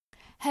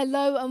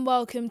Hello and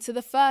welcome to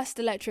the first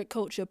Electric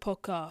Culture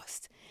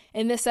podcast.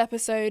 In this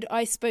episode,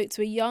 I spoke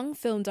to a young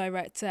film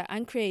director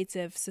and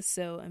creative,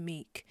 Cecile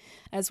Amique,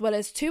 as well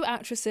as two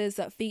actresses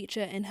that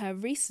feature in her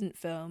recent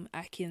film,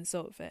 Aki and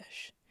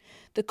Saltfish.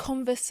 The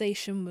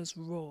conversation was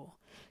raw.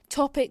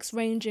 Topics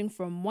ranging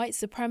from white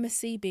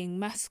supremacy being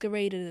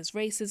masqueraded as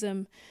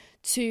racism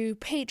to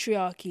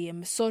patriarchy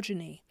and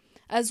misogyny,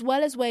 as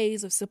well as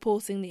ways of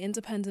supporting the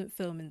independent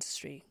film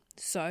industry.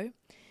 So,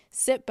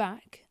 sit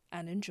back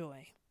and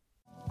enjoy.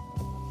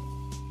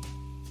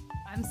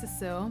 I'm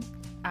Cecile.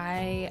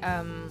 I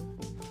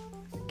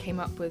came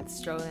up with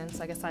Strolling,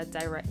 so I guess I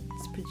direct,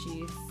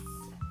 produce,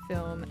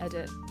 film,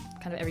 edit,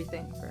 kind of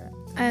everything for it.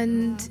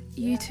 And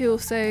you two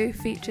also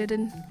featured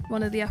in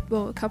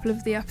a couple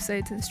of the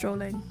episodes in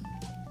Strolling.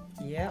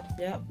 Yep.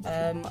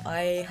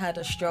 I had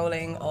a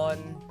Strolling on,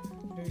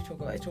 what did we talk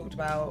about? I talked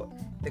about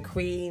the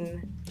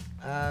Queen,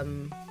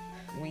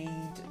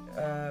 weed,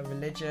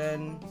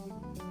 religion,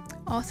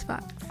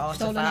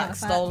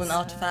 stolen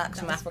artifacts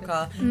from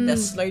Africa. They're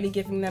slowly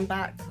giving them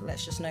back.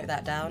 Let's just note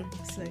that down.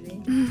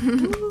 Slowly.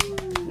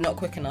 Not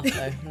quick enough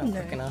though.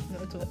 Quick enough.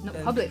 Not at all.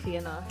 Not publicly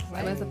enough.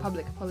 Like, where's a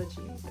public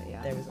apology? But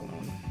yeah. There isn't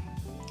one.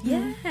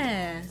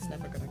 Yeah. It's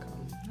never gonna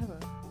come. Never.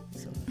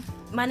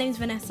 My name's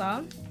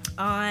Vanessa.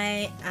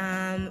 I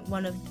am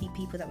one of the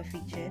people that were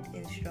featured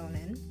in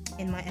Strolling.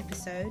 In my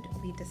episode,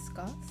 we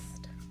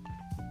discussed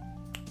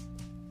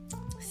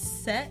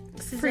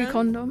sexism. Free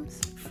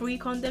condoms. Free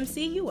condoms.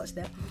 See, you watched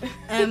that.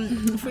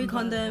 Free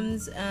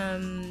condoms.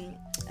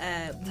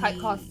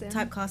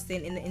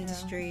 Typecasting in the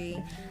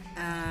industry.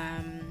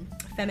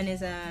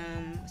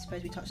 Feminism. I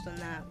suppose we touched on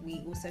that.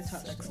 We also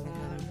touched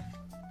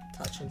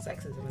on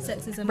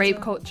sexism.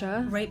 Rape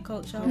culture. Rape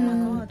culture. Oh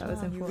my god, that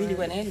was important. You really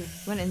went in.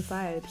 Went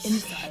inside.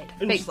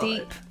 Fake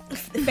deep.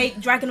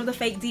 Dragon of the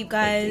fake deep,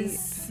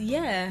 guys.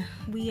 Yeah,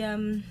 we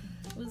it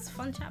was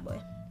fun chat, boy.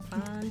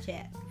 Fun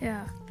chat.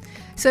 Yeah.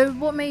 So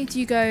what made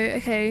you go,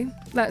 okay,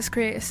 let's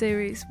create a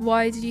series?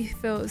 Why did you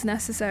feel it was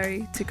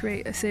necessary to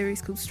create a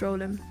series called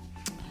Strolling?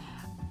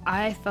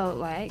 I felt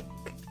like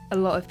a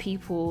lot of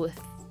people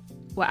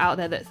were out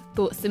there that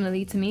thought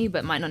similarly to me,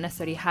 but might not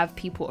necessarily have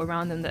people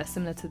around them that are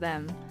similar to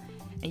them.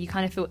 And you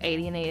kind of feel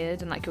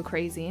alienated and like you're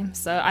crazy.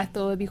 So I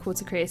thought it'd be cool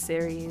to create a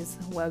series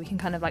where we can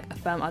kind of like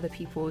affirm other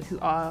people who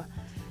are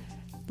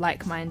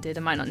like-minded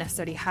and might not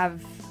necessarily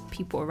have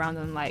people around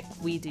them like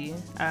we do.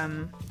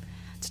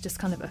 To just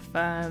kind of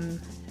affirm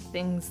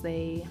things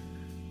they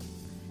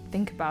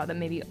think about that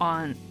maybe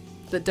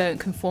that don't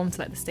conform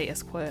to like the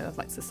status quo of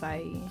like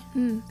society. So,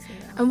 yeah.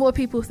 And what are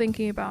people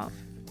thinking about?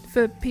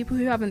 For people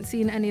who haven't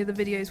seen any of the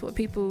videos, what are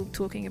people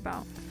talking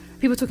about?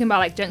 People talking about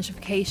like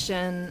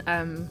gentrification,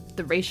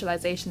 the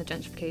racialization of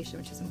gentrification,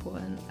 which is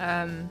important,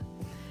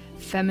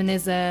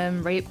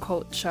 feminism, rape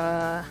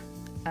culture,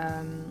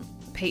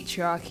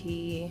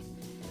 patriarchy,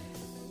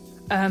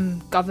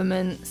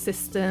 government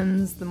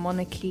systems, the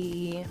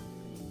monarchy,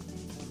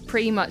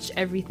 pretty much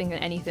everything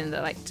and anything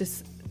that like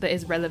just that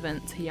is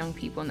relevant to young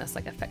people and that's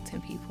like affecting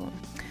people.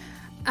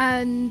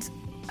 And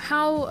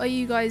how are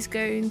you going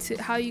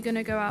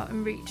to go out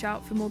and reach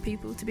out for more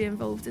people to be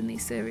involved in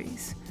these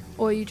series?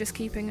 Or are you just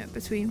keeping it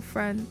between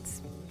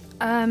friends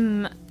at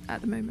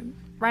the moment?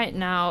 Right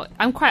now,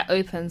 I'm quite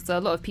open, so a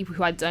lot of people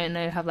who I don't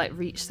know have like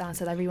reached out and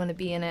said I really want to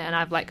be in it, and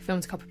I've like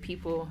filmed a couple of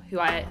people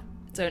who I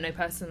don't know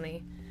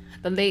personally.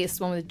 The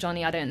latest one with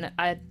Johnny, I don't know.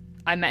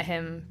 I met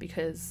him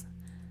because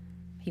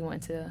we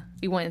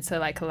wanted to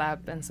like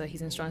collab, and so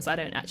he's in Strong, so I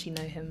don't actually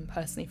know him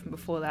personally from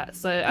before that.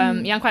 So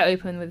yeah, I'm quite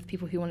open with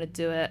people who want to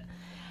do it.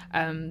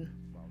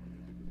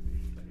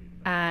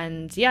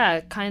 And yeah,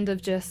 kind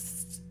of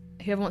just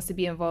whoever wants to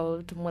be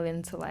involved, I'm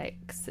willing to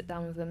like sit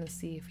down with them and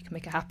see if we can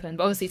make it happen.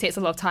 But obviously it takes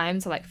a lot of time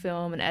to like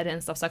film and edit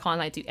and stuff, so I can't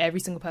like do every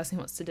single person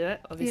who wants to do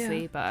it,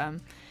 obviously. Yeah. But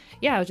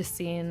yeah, I was just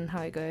seeing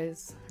how it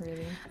goes,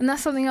 really. And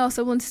that's something else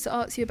I wanted to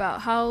ask you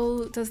about.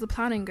 How does the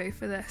planning go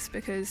for this?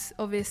 Because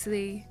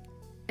obviously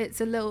it's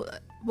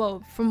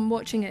from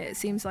watching it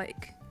seems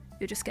like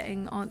you're just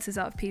getting answers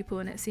out of people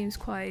and it seems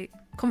quite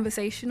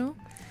conversational.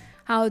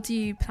 How do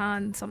you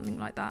plan something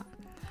like that?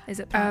 Is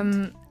it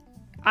planned?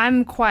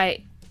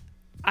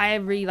 I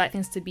really like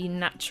things to be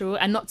natural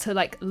and not to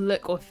like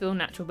look or feel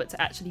natural, but to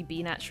actually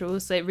be natural.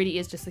 So it really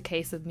is just a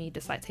case of me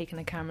just like taking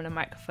a camera and a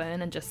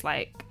microphone and just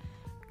like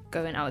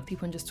going out with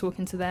people and just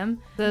talking to them.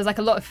 So there's like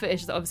a lot of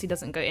footage that obviously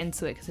doesn't go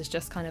into it because it's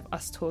just kind of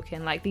us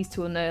talking. Like these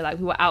two will know like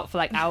we were out for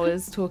like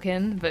hours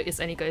talking, but it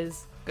only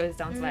goes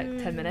down to like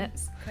 10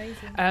 minutes. Crazy.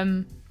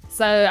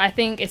 So I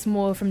think it's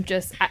more from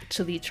just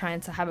actually trying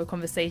to have a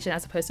conversation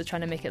as opposed to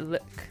trying to make it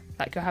look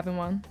like you're having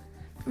one.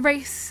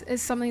 Race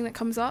is something that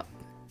comes up.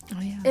 Oh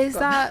yeah. Is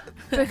that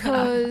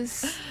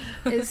because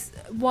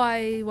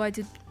why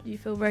did you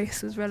feel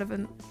race was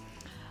relevant?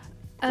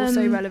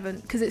 Also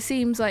relevant? Because it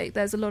seems like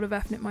there's a lot of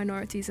ethnic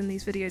minorities in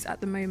these videos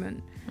at the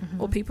moment,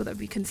 or people that would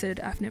be considered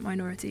ethnic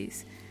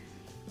minorities.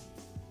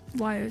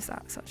 Why is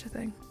that such a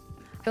thing?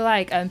 I feel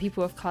like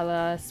people of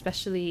colour,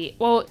 especially,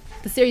 well,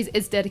 the series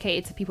is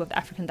dedicated to people of the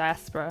African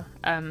diaspora,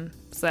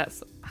 so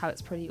that's how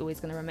it's probably always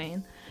going to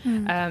remain.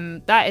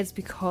 That is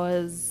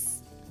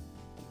because,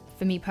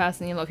 for me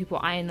personally, a lot of people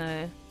I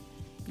know,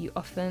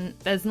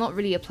 there's not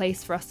really a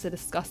place for us to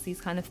discuss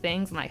these kind of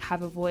things and like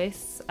have a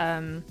voice.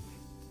 And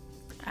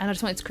I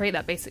just wanted to create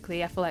that.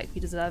 Basically, I feel like we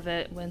deserve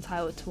it. We're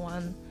entitled to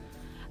one.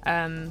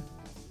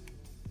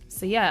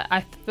 So yeah,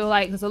 I feel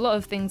like there's a lot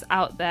of things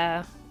out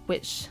there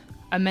which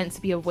are meant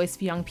to be a voice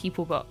for young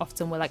people, but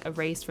often we're like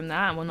erased from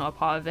that and we're not a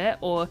part of it,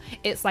 or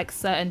it's like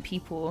certain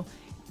people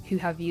who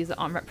have views that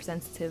aren't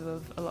representative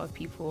of a lot of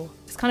people.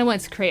 Just kind of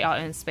wanted to create our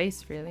own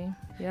space, really.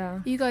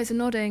 Yeah. You guys are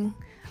nodding.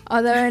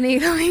 Are there any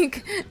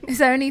is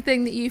there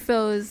anything that you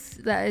feel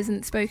that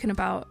isn't spoken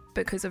about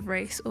because of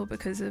race or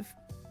because of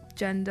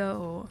gender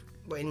or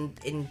in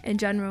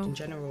general? In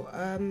general,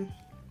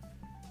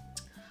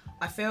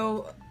 I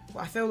feel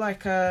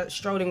like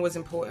strolling was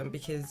important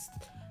because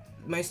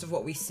most of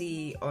what we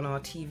see on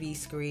our TV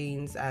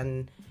screens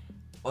and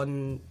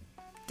on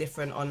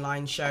different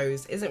online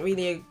shows isn't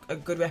really a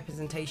good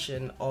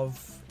representation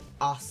of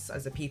us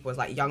as a people, as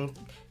like young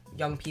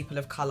people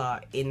of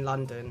colour in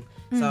London.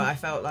 So I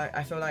feel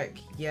like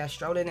yeah,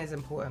 strolling is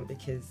important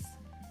because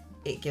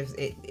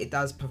it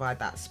does provide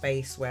that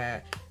space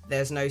where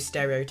there's no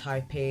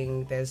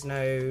stereotyping, there's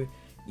no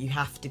you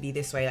have to be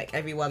this way. Like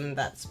everyone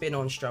that's been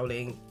on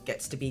strolling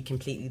gets to be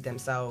completely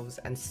themselves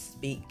and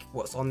speak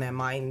what's on their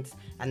mind,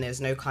 and there's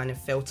no kind of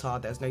filter,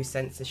 there's no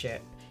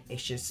censorship.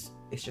 It's just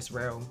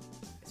real.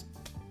 It's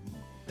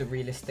the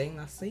realest thing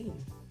I've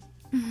seen.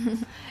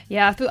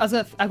 Yeah,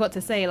 I got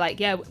to say, like,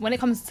 yeah, when it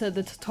comes to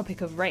the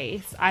topic of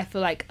race, I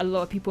feel like a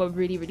lot of people are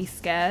really, really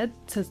scared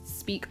to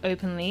speak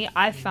openly.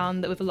 I've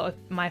found that with a lot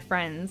of my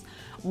friends,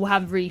 we'll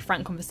have really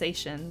frank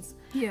conversations,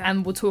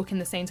 and we'll talk in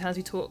the same terms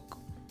we talk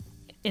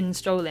in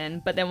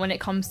strolling. But then when it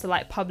comes to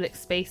like public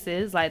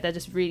spaces, like they're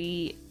just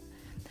really,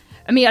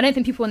 I mean, I don't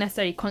think people are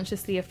necessarily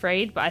consciously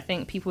afraid, but I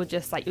think people are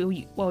just like,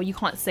 well, you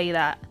can't say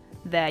that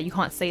there, you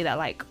can't say that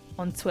like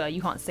on Twitter,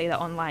 you can't say that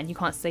online, you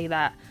can't say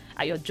that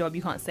at your job,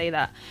 you can't say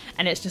that.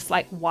 And it's just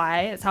like,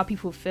 why? It's how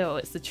people feel.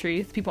 It's the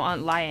truth. People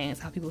aren't lying. It's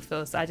how people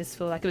feel. So I just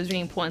feel like it was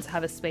really important to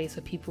have a space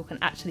where people can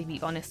actually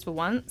be honest for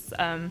once.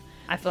 I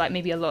feel like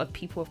maybe a lot of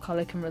people of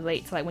colour can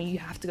relate to like when you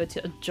have to go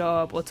to a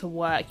job or to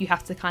work, you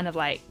have to kind of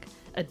like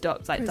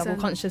adopt like double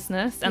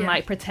consciousness and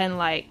like pretend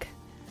like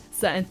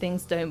certain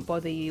things don't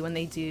bother you when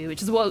they do,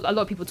 which is what a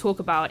lot of people talk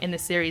about in the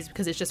series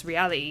because it's just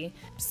reality.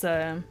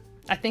 So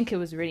I think it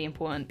was really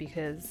important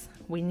because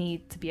we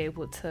need to be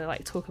able to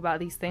like talk about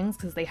these things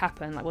because they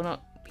happen. Like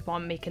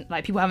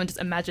people haven't just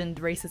imagined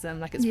racism,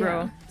 like it's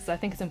real. So I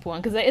think it's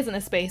important because there isn't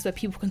a space where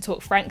people can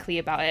talk frankly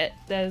about it.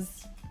 There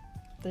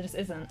just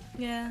isn't.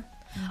 Yeah.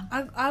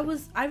 I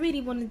was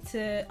really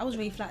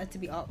flattered to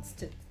be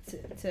asked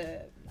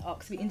to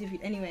be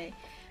interviewed anyway.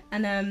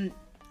 And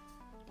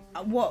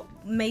what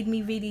made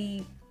me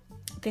really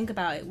think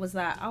about it was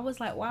that I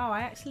was like, wow,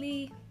 I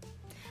actually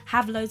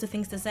have loads of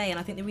things to say. And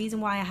I think the reason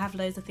why I have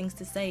loads of things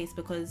to say is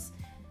because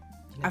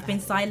I've been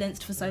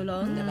silenced for so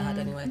long. Never had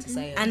anywhere to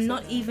say it. And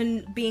not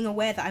even being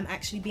aware that I'm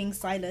actually being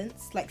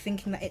silenced, like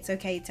thinking that it's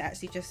okay to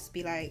actually just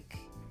be like,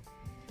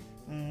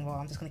 well,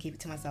 I'm just going to keep it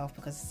to myself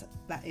because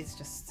that is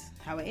just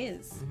how it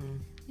is.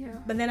 Yeah.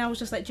 But then I was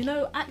just like,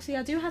 actually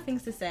I do have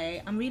things to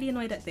say. I'm really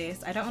annoyed at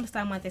this. I don't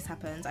understand why this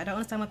happens. I don't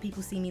understand why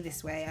people see me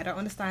this way. I don't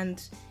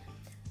understand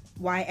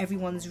why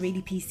everyone's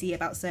really PC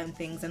about certain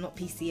things and not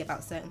PC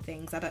about certain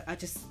things.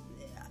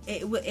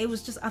 It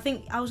was just, I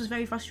think I was just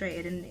very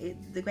frustrated. And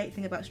the great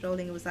thing about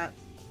strolling was that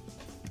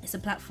it's a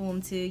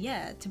platform to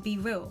be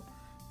real,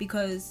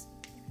 because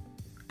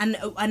and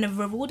a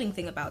rewarding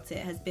thing about it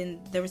has been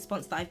the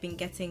response that I've been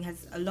getting.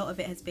 A lot of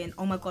it has been,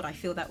 oh my god, I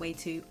feel that way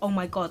too. Oh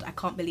my god, I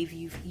can't believe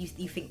you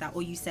think that,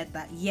 or you said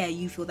that. Yeah,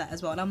 you feel that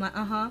as well. And I'm like,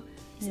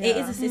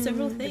 it's a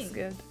real thing. It's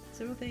good.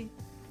 It's a real thing.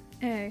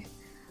 Hey,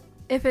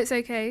 if it's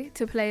okay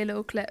to play a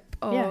little clip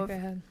of, go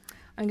ahead.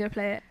 I'm gonna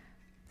play it.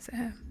 So.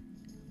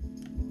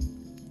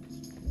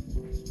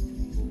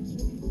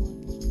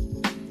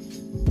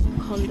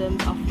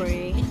 Condoms are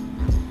free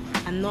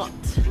and not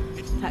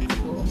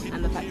taxable,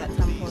 and the fact that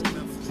tampons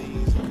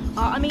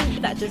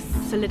that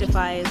just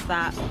solidifies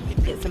that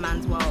it's a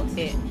man's world.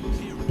 It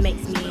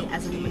makes me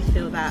as a woman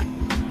feel that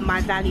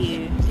my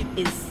value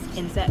is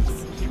in sex,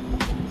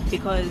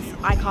 because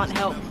I can't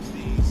help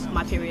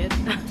my period.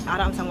 I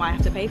don't understand why I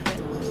have to pay for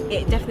it.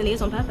 It definitely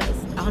is on purpose,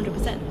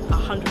 100%,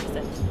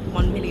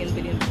 1 million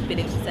billion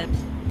percent.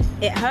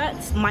 It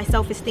hurts. My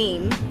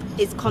self-esteem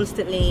is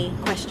constantly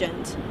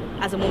questioned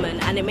as a woman,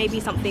 and it may be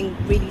something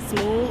really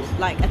small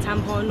like a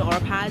tampon or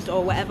a pad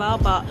or whatever,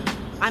 but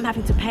I'm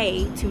having to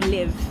pay to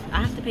live.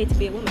 I have to pay to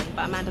be a woman,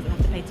 but a man doesn't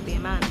have to pay to be a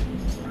man.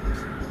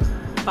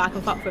 But I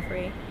can fuck for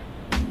free.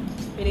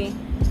 Really?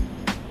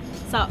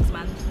 Sucks,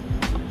 man.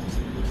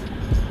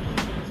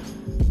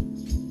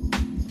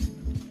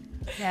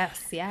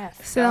 Yes.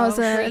 So that was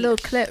a little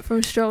clip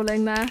from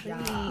strolling there.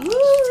 Yeah.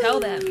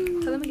 Tell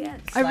them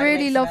again. I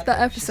really loved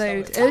that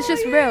episode. It was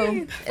just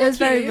real. It was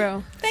very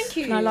real. Thank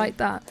you. And I liked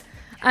that.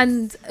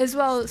 And as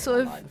well,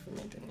 sort of,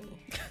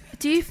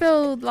 do you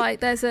feel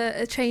like there's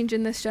a change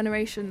in this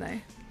generation though?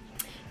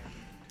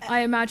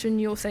 I imagine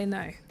you'll say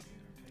no.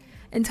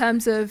 in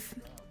terms of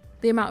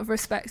the amount of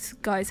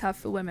respect guys have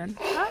for women?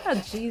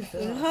 Oh, Jesus.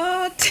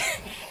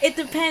 It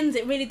depends.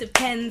 It really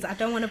depends. I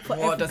don't want to put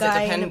What every does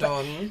guy it depend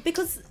on?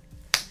 Because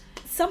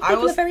some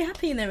people are very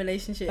happy in their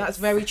relationship. That's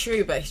very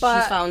true, but she's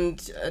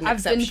found an I've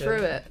exception. been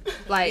through it.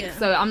 Like,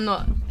 so I'm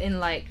not in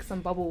like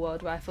some bubble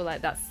world where I feel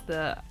like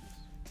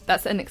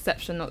that's an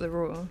exception, not the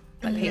rule.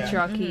 Like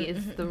patriarchy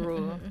is the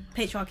rule.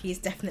 Patriarchy is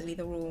definitely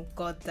the rule.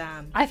 God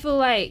damn. I feel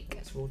like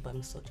It's ruled by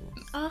misogyny.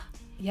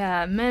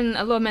 yeah,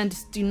 a lot of men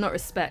just do not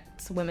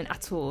respect women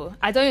at all.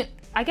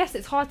 I guess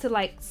it's hard to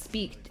like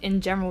speak in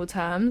general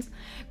terms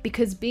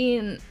because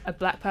being a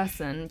black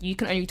person, you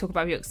can only talk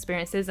about your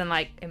experiences, and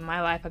like in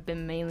my life I've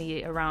been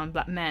mainly around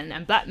black men,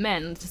 and black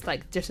men just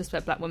like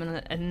disrespect black women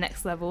on a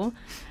next level.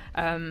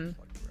 And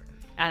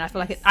I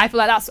feel like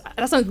that's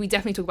something we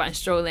definitely talk about in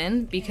Stroll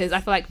In, because I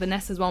feel like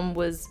Vanessa's one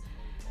was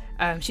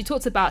she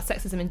talked about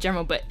sexism in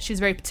general, but she was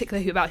very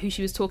particular about who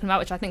she was talking about,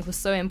 which I think was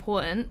so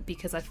important,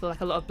 because I feel like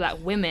a lot of black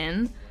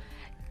women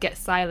get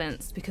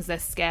silenced because they're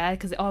scared,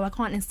 because I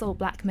can't insult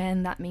black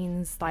men, that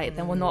means like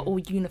then we're not all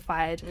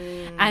unified.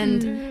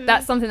 And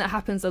that's something that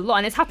happens a lot,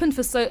 and it's happened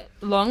for so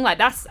long. Like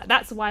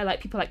that's why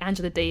like people like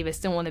Angela Davis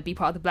don't want to be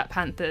part of the Black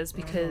Panthers,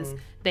 because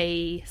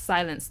they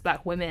silence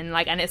black women.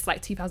 Like, and it's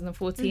like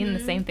 2014 and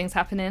the same thing's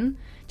happening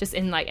just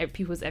in like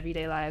people's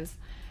everyday lives.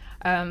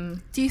 Do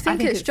you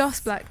think it's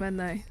just black men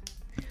though?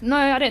 No,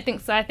 I don't think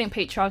so. I think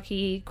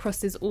patriarchy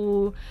crosses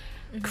all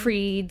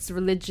creeds,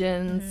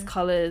 religions,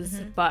 colours,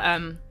 but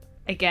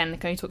again, I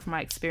can only talk from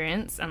my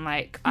experience, and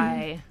like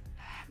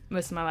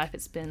most of my life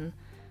it's been,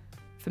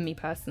 for me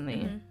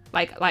personally,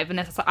 like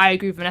Vanessa, I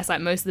agree with Vanessa,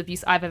 like most of the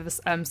abuse I've ever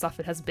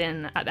suffered has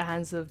been at the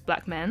hands of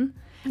black men.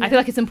 I feel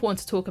like it's important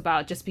to talk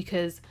about, just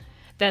because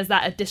there's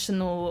that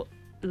additional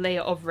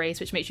layer of race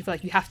which makes you feel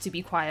like you have to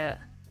be quiet,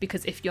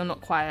 because if you're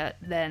not quiet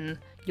then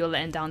you're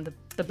letting down the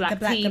black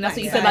team. That's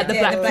what you said, like the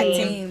black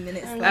team. And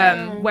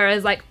it's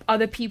whereas like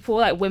other people,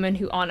 like women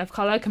who aren't of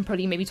colour, can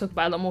probably maybe talk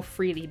about it a lot more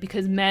freely,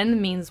 because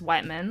men means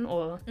white men,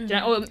 or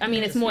I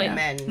mean it's more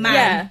men.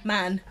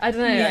 Man. I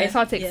don't know, Yeah. it's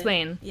hard to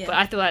explain, Yeah. but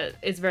I feel like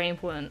it's very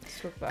important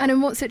to talk about. And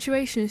in what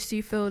situations do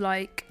you feel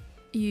like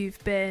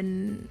you've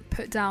been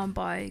put down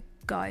by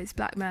guys,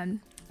 black men?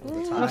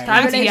 Much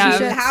time do you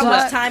have? How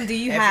much time do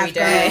you have, Every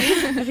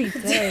day. girl? Every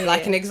day.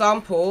 Like an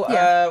example,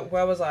 Yeah.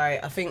 where was I?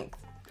 I think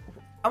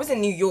I was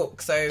in New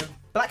York, so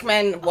black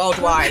men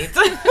worldwide.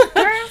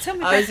 Tell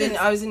me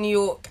I was in New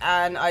York,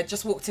 and I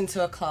just walked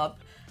into a club.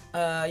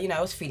 I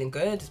was feeling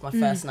good. It's my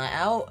first night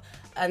out,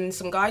 and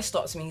some guy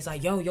stops me. He's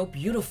like, "Yo, you're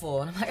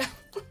beautiful," and I'm like,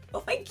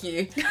 "Well, thank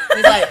you."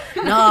 He's like,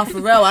 "Nah, for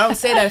real. I don't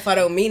say that if I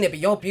don't mean it, but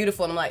you're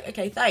beautiful." And I'm like,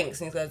 "Okay,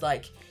 thanks." And he goes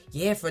like,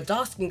 "Yeah, for a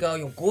dark skinned girl,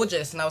 you're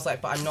gorgeous." And I was like,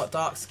 "But I'm not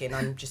dark skinned.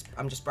 I'm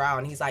just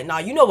brown." He's like, "Nah,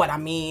 you know what I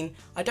mean."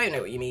 I don't know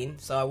what you mean,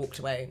 so I walked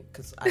away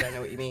because I don't know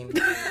what you mean.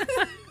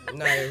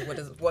 No,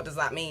 what does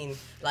that mean?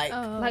 Like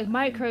like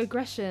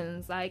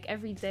microaggressions, like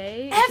every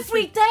day.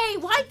 Every day.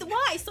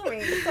 Why? Sorry.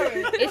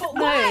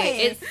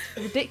 It's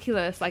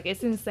ridiculous. Like,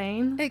 it's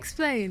insane.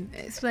 Explain.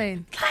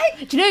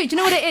 Do you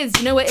know what it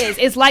is?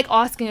 It's like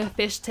asking a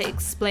fish to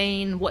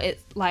explain what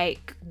it's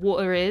like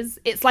water is.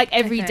 It's like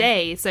every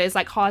day, so it's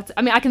like hard to,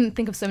 I mean, I can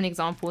think of so many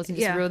examples and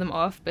just reel them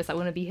off, but it's like, I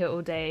want to be here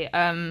all day.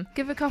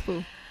 Give a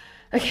couple.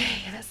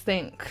 Okay, let's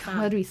think.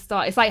 Where do we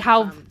start? It's like,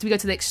 how do we go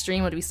to the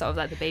extreme, or do we start with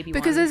like the baby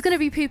Because ones? there's going to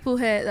be people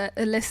here that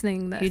are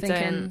listening that who are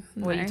thinking,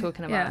 don't, what are you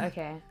talking about?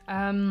 Yeah.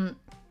 Okay.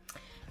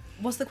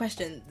 What's the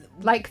question?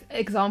 Like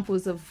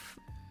examples of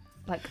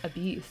like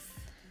abuse.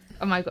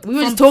 Oh my god, we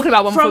were just talking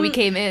about one before we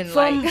came in.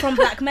 From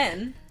black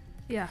men.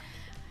 Yeah.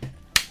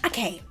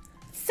 Okay,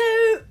 so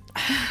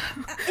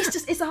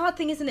it's a hard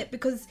thing, isn't it?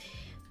 Because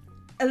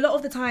a lot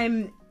of the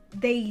time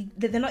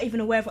they're not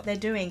even aware of what they're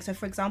doing. So,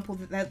 for example,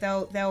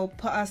 they'll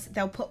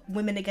put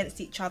women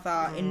against each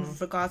other in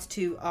regards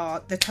to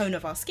the tone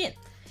of our skin,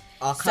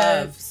 our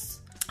curves.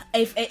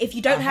 If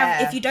you don't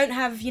have loads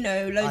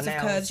Our of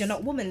nails. curves, you're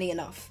not womanly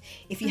enough.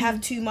 If you have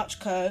too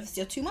much curves,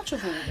 you're too much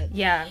of a woman.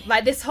 Yeah,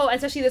 like this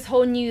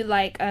whole new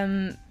like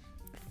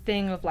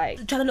thing of like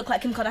Trying to look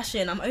like Kim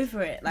Kardashian, I'm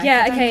over it. Like,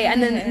 yeah, I don't okay,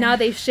 and care. then now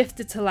they've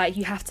shifted to like,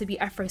 you have to be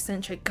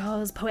Afrocentric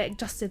girls, poetic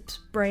justice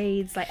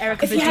braids, like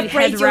Erica If you Badu have head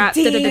braids, you're wrap,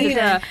 deep.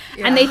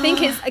 and they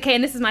think it's okay.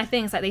 And this is my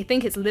thing, it's like they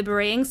think it's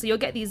liberating. So you'll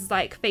get these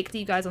like fake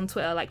D guys on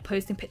Twitter like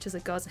posting pictures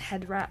of girls in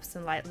head wraps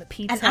and like the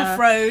pizza and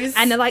afros,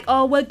 and they're like,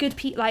 oh, we're good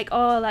people, like,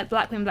 oh, like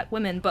black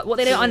women. But what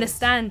they don't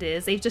understand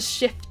is they've just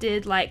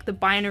shifted like the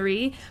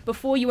binary.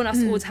 Before, you want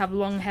us all to have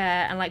long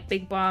hair and like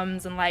big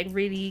bums and like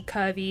really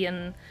curvy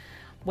and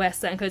wear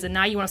certain clothes, and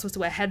now you want us supposed to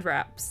wear head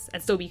wraps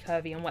and still be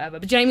curvy and whatever.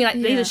 But do you know what I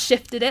mean? Like, they just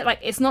shifted it. Like,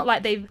 it's not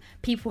like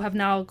people have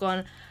now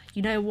gone,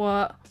 you know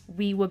what,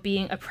 we were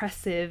being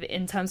oppressive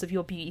in terms of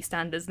your beauty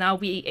standards, now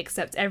we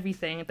accept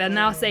everything. They're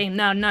now saying,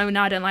 no,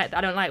 I don't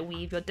like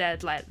weave, you're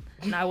dead, like,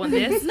 now I want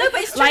this. No,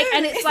 but it's true. Like,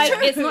 and it's like,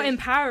 true. it's not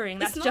empowering.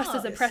 That's It's just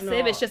not. as oppressive.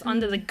 It's It's just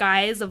under the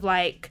guise of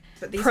like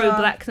But these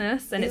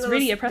pro-blackness, and it's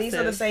really oppressive. These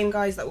are the same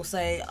guys that will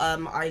say,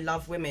 I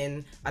love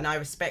women and I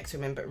respect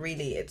women, but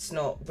really it's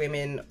not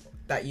women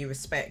that you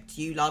respect.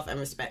 You love and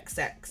respect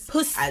sex.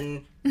 Puss.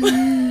 And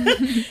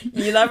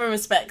you love and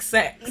respect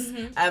sex.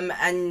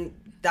 And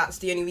that's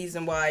the only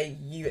reason why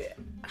you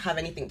have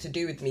anything to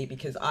do with me,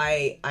 because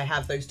I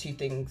have those two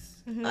things.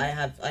 I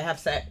have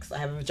sex, I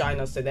have a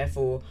vagina, so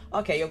therefore,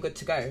 okay, you're good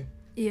to go.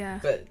 Yeah.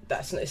 But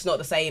it's not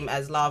the same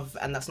as love,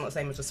 and that's not the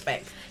same as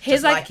respect. Here's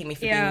Just like, liking me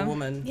for being a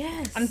woman.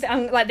 Yes.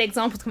 I'm like, the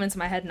examples come into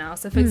my head now.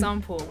 So for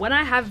example, when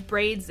I have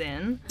braids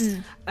in,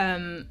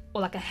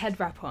 or like a head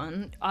wrap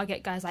on, I'll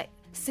get guys like,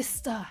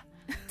 sister,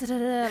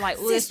 like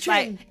all this,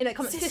 like, in it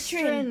comes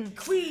sistren,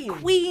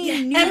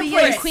 queen, New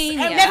Year queen.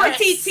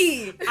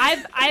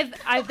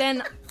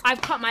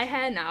 I've cut my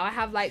hair now. I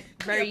have like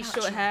very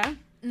short hair,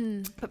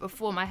 but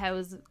before my hair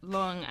was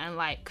long and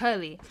like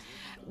curly.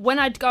 When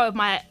I'd go with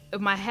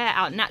my hair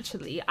out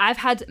naturally, I've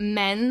had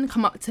men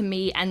come up to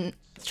me and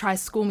try to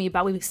school me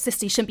about,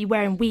 sister, you shouldn't be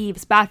wearing weave,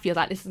 it's bad for you.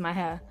 Like, this is my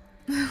hair.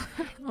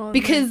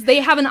 Because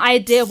they have an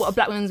idea of what a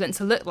black woman's meant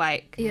to look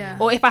like. Yeah.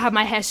 Or if I have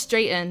my hair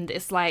straightened,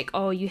 it's like,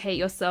 oh, you hate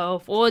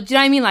yourself. Or do you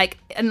know what I mean? Like,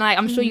 and like,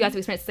 I'm sure you guys have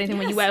experienced the same thing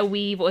when you wear a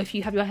weave, or if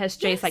you have your hair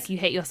straight, it's like you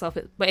hate yourself.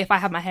 But if I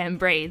have my hair in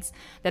braids,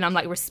 then I'm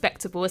like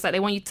respectable. It's like they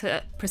want you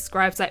to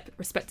prescribe like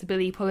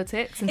respectability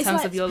politics in terms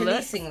like of your look.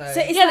 policing, though. So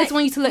it's They like, just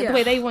want you to look the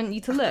way they want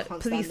you to look.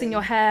 can't stand Policing it.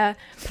 your hair,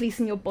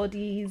 policing your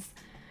bodies.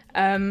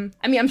 I mean,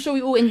 I'm sure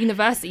we all in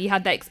university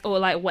had that, or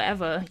like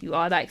whatever you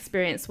are, that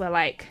experience where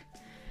like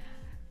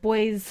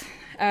boys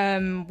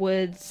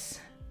would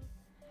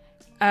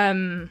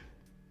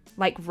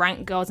like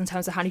rank girls in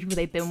terms of how many people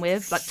they've been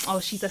with. Like, oh,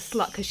 she's a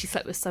slut because she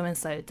slept with so and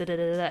so.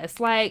 It's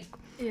like,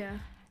 Yeah.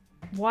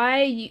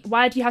 why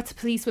do you have to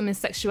police women's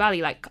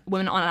sexuality? Like,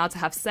 women aren't allowed to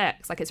have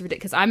sex. Like, it's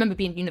ridiculous. I remember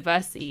being in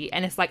university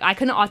and it's like I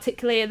couldn't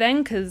articulate it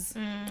then because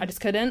I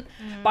just couldn't.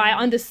 But I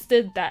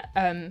understood that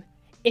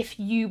if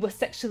you were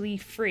sexually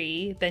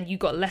free, then you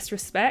got less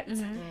respect.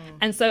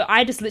 And so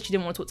I just literally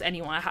didn't want to talk to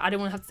anyone. I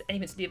didn't want to have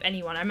anything to do with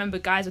anyone. I remember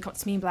guys would come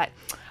to me and be like,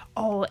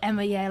 oh,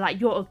 Emma, yeah,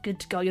 like, you're a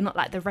good girl. You're not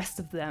like the rest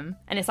of them.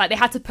 And it's like they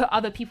had to put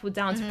other people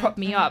down to prop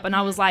me up. And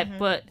I was like,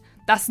 but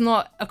that's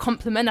not a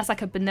compliment. That's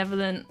like a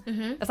benevolent,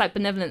 that's like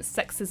benevolent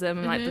sexism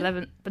and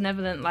like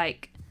benevolent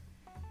like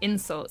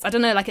insults. I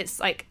don't know, like it's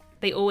like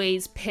they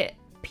always pit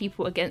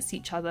people against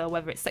each other,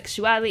 whether it's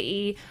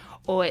sexuality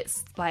or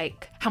it's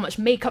like how much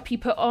makeup you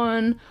put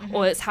on,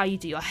 or it's how you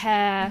do your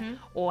hair,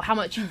 or how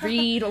much you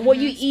read, or what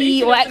you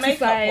eat, or of the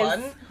makeup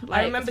exercise. one,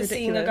 Like, I remember it's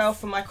seeing a ridiculous. girl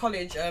from my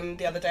college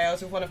the other day. I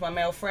was with one of my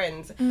male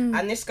friends,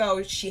 and this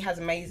girl, she has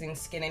amazing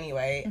skin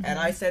anyway. And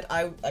I said,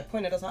 I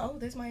pointed, I was like, oh,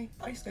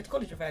 I used to go to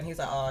college with her. And he's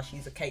like, oh,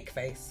 she's a cake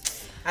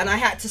face. And I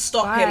had to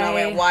stop him. I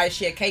went, why is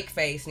she a cake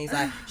face? And he's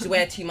like, she's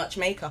wearing too much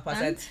makeup. I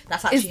said,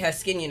 that's actually her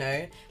skin, you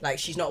know. Like,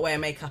 she's not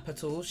wearing makeup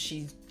at all.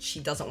 She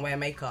doesn't wear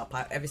makeup.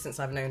 Ever since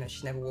I've known her,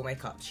 she never wore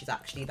makeup. She's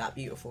actually that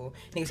beautiful.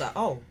 And he was like,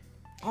 oh,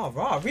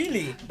 rah,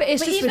 really? But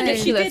it's just even if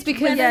she ridiculous did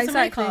because wear yeah, loads of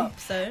exactly. makeup,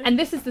 so. and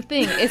this is the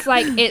thing. It's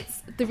like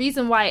it's the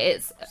reason why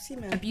it's See,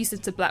 man.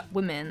 abusive to black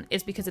women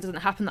is because it doesn't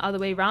happen the other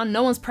way around.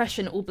 No one's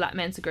pressuring all black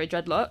men to grow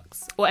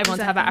dreadlocks or everyone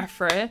to have an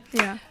afro.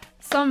 Yeah.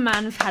 Some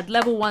men have had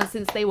level 1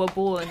 since they were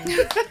born.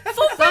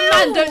 Some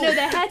men don't know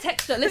their hair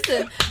texture.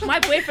 Listen, my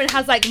boyfriend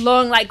has like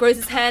long, like grows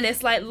his hair and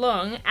it's like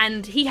long,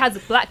 and he has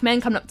black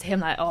men coming up to him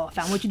like, oh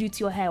fam, what'd you do to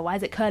your hair? Why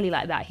is it curly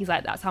like that? He's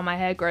like, that's how my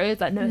hair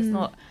grows. Like, no, it's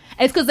not.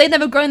 And it's because they've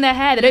never grown their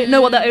hair. They don't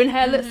know what their own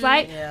hair looks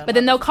like. Yeah, but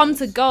then they'll come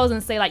to girls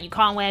and say like, you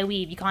can't wear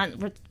weave, you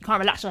can't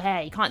relax your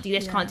hair, you can't do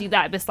this, you can't do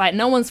that. But it's like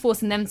no one's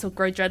forcing them to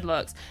grow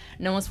dreadlocks.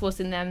 No one's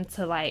forcing them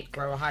to like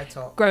Grow a high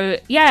top.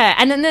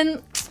 and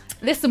then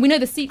listen, we know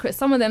the secret.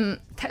 Some of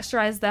them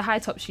texturize their high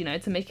tops, you know,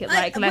 to make it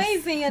like less.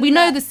 Amazing, We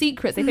know the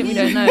secrets. They think we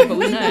don't know, but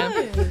we know.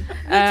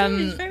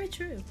 It's very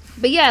true.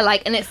 But yeah,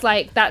 like, and it's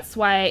like that's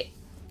why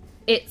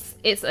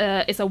it's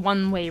a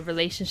one-way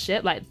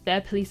relationship. Like,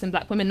 they're policing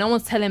black women. No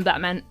one's telling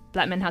black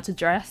men how to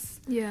dress.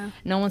 Yeah.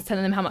 No one's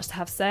telling them how much to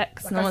have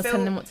sex. Like, No I one's feel-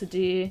 telling them what to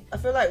do. I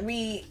feel like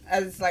we,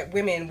 as like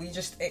women, we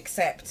just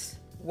accept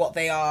what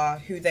they are,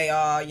 who they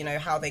are, you know,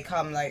 how they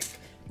come. Like,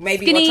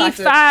 maybe Skinny, we'll try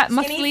to, fat,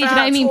 skinny, muscly, do you know what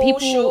I mean? tall, People-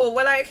 Sure.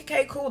 We're like,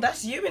 okay, cool,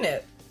 that's you,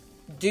 innit?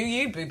 Do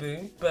you, boo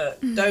boo?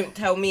 But don't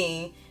tell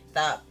me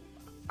that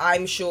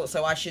I'm short,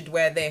 so I should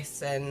wear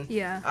this, and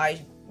Yeah.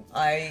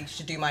 I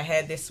should do my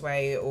hair this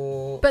way,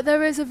 or But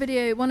there is a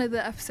video, one of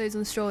the episodes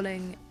on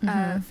Strolling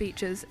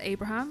features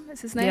Abraham,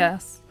 is his name?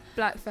 Yes.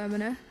 Black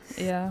feminist.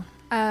 Yeah.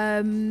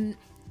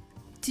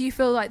 Do you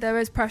feel like there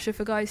is pressure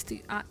for guys to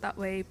act that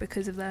way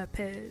because of their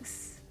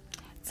peers?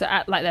 To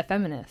act like they're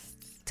feminists.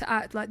 To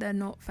act like they're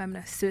not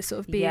feminists, to sort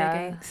of be Yeah,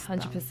 against.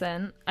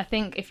 100%. I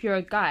think if you're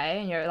a guy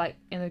and you're like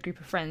in a group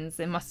of friends,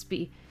 it must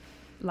be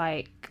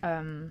like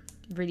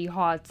really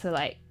hard to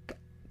like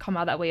come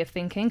out that way of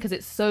thinking because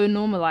it's so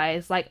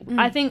normalized. Like,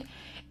 I think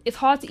it's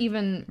hard to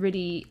even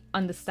really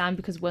understand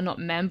because we're not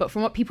men, but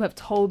from what people have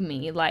told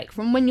me, like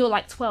from when you're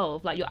like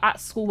 12, like you're at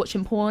school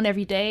watching porn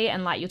every day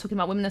and like you're talking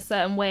about women a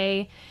certain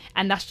way,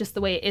 and that's just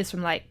the way it is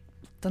from like,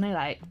 don't know,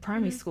 like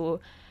primary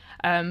school.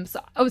 So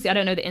obviously I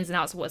don't know the ins and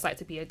outs of what it's like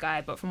to be a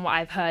guy, but from what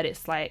I've heard,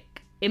 it's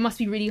like it must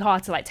be really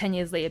hard to like 10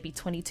 years later be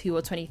 22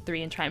 or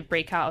 23 and try and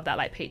break out of that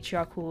like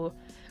patriarchal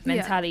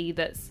mentality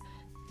that's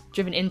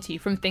driven into you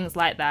from things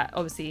like that.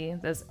 Obviously,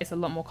 it's a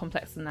lot more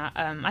complex than that.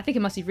 I think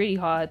it must be really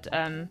hard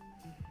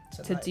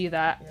to do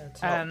that. Yeah,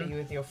 to not be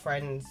with your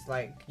friends,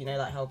 like, you know,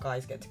 like how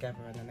guys get together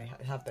and then they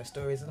have their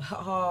stories like,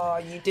 oh,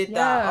 you did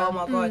that, oh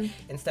my god,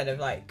 instead of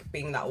like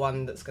being that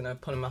one that's gonna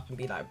pull them up and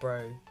be like,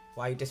 bro,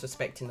 why are you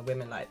disrespecting the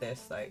women like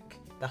this? Like,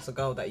 that's a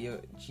girl that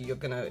you're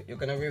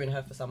gonna ruin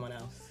her for someone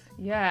else.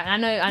 Yeah,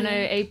 and I know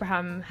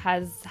Abraham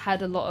has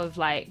had a lot of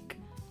like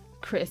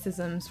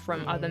criticisms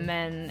from other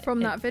men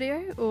from that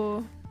video,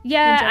 or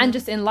and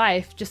just in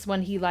life, just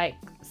when he like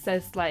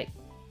says, like,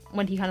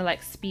 when he kind of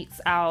like speaks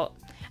out.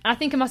 And I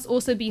think it must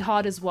also be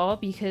hard as well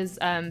because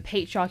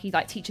patriarchy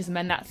like teaches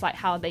men that's like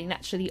how they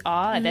naturally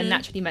are. Like, they're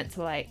naturally meant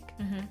to like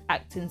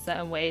act in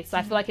certain ways. So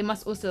I feel like it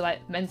must also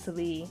like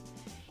mentally,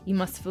 you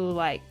must feel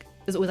like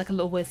there's always like a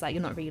little voice like,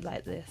 you're not really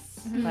like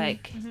this.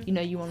 Like, you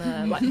know, you want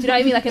to like, do you know what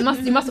I mean?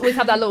 Like, you must always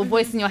have that little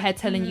voice in your head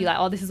telling you like,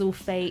 oh, this is all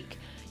fake.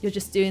 You're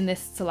just doing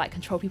this to like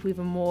control people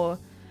even more.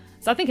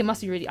 So I think it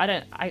must be really,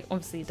 I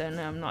obviously don't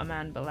know, I'm not a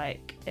man, but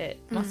like it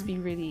must be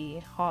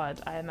really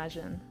hard, I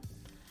imagine.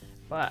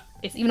 But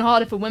it's even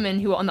harder for women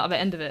who are on the other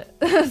end of it.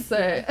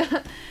 So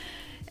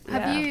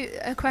have you,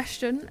 a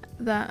question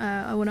that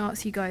I want to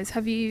ask you guys,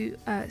 have you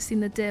seen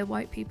the Dear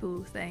White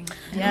People thing?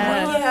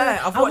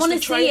 Yeah, I've watched the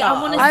trailer.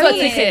 I got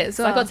tickets.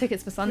 So I got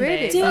tickets for Sunday.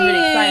 Really? So I'm really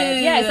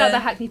excited. Yeah, it's at the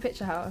Hackney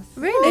Picture House.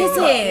 Really? Is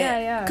it?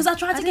 Yeah. Because I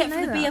tried to get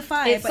for the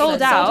BFI. It's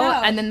sold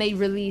out, and then they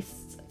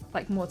released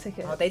like more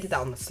tickets. Oh, they did that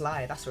on the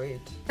sly. That's rude.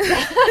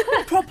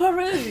 Proper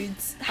rude.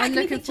 I'm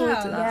looking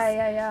forward to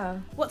that. Yeah.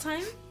 What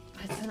time?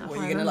 I don't know. What,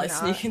 are you gonna like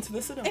sneak into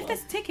the cinema? If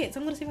there's tickets,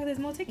 I'm gonna see if there's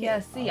more tickets.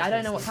 Yeah, see, I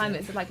don't know what time it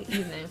is. It's like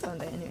evening,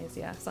 Sunday. Anyways,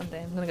 yeah,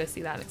 Sunday. I'm gonna go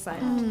see that. I'm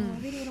excited. I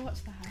really want to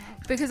watch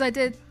that. Because I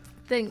did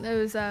think there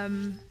was a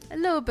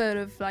little bit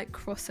of like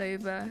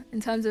crossover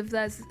in terms of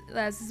theirs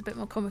is a bit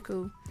more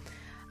comical,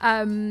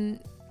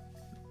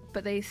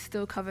 but they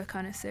still cover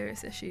kind of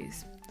serious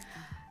issues.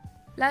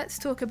 Let's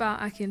talk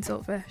about Aki and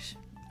Saltfish.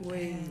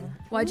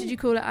 Why did you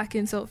call it Aki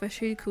and Saltfish?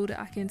 Who called it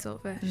Aki and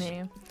Saltfish?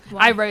 Me.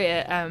 I wrote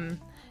it.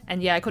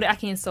 And yeah, I called it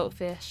Aki and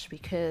Saltfish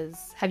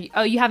because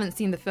you haven't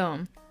seen the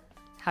film,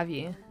 have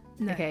you?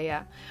 No. Okay,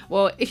 yeah.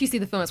 Well, if you see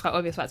the film, it's quite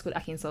obvious why it's called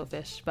Aki and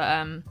Saltfish,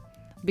 but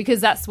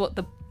because that's what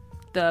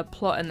the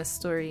plot and the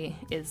story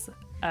is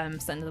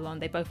centered along.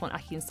 They both want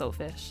Aki and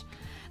Saltfish.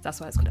 That's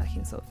why it's called Aki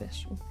and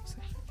Saltfish. So,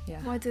 yeah.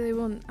 Why do they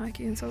want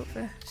Aki and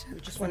Saltfish? We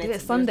just wanted to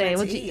Sunday.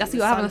 That's what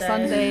you have on a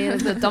Sunday.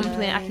 There's a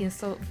dumpling, Aki and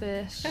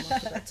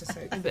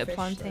Saltfish, a bit of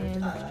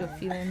plantain, if you're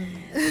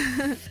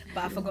feeling.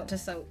 But I forgot to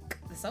soak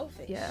the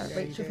saltfish. Yeah,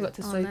 Rachel forgot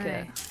to soak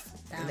it.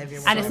 Damn.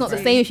 And it's not the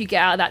same if you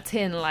get out of that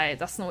tin. Like,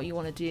 that's not what you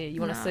want to do.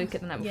 You want to soak it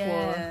the night before.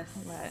 Yes.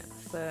 Like,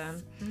 so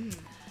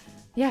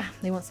yeah,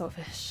 they want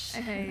saltfish.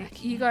 Okay,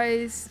 you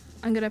guys,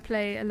 I'm gonna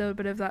play a little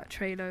bit of that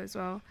trailer as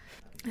well.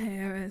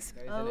 Here it is.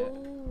 Oh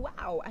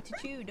wow,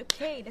 attitude.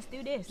 Okay, let's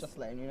do this. Just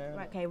letting you know.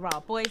 Right, okay,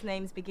 right. Boys'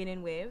 names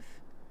beginning with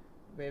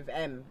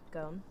M.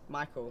 Go on.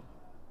 Michael.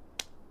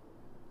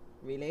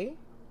 Really?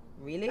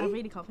 I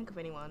really can't think of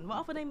anyone. What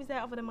other name is there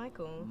other than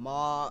Michael?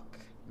 Mark,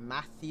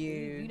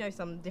 Matthew. You know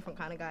some different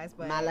kind of guys,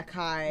 but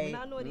Malachi,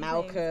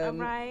 Malcolm.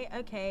 Alright,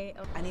 okay.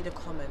 I need a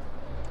common.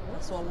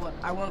 That's what I want.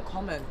 I want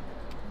common.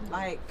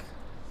 Like,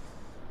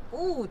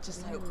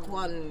 just like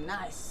one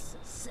nice,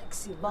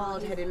 sexy,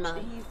 bald-headed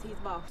man. He's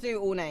buff. Do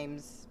all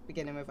names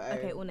beginning with O.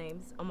 Okay, all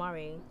names.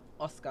 Omari.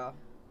 Oscar.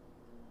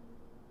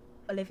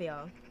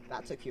 Olivia.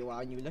 That took you a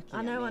while. You were looking I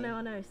at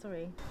me. know.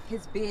 Sorry.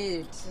 His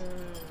beard.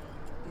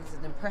 He's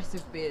an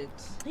impressive beard.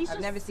 I've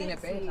never seen a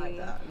beard like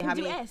that. Can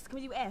we do S? Can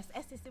we do S?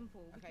 S is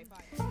simple. Okay,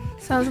 fine.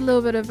 Sounds a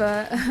little bit of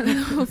a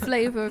little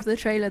flavour of the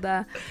trailer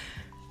there.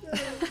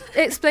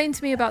 Explain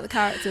to me about the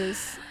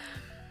characters,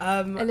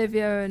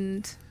 Olivia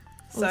and.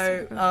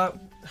 So,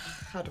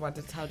 how do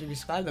you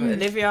describe them?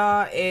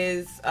 Olivia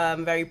is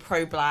very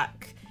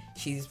pro-black.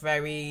 She's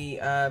very.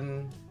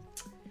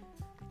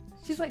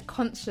 She's like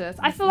conscious.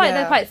 I feel like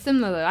they're quite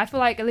similar though. I feel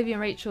like Olivia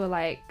and Rachel are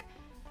like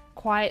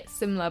quite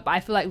similar, but I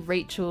feel like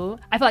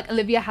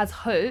Olivia has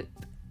hope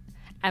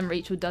and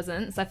Rachel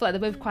doesn't. So I feel like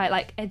they're both quite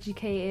like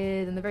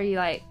educated and they're very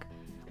like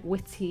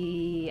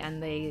witty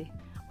and they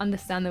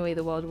understand the way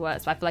the world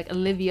works. But I feel like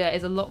Olivia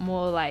is a lot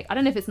more like, I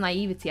don't know if it's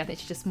naivety. I think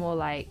she's just more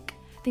like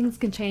things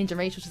can change, and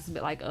Rachel's just a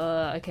bit like,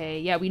 okay,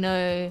 yeah, we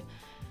know.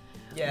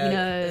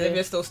 Yeah,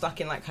 Olivia's still stuck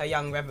in like her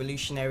young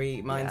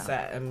revolutionary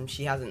mindset, and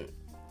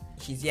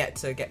she's yet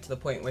to get to the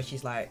point where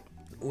she's like,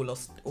 all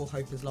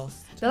hope is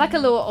lost. They're like a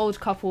little old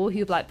couple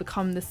who've like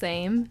become the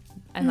same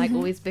and like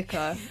always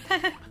bicker.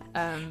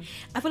 I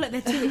feel like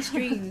they're two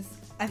extremes.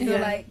 I feel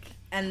like,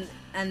 and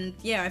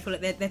I feel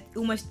like they're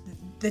almost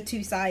the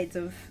two sides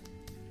of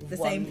the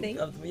same thing.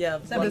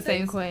 The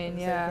same coin.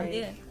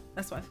 Yeah,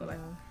 that's what I feel like.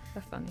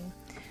 That's funny.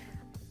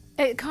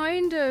 It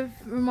kind of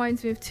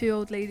reminds me of two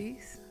old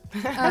ladies,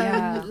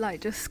 like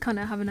just kind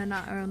of having a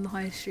natter on the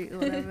high street or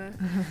whatever.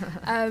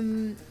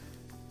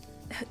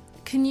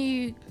 Can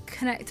you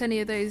connect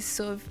any of those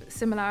sort of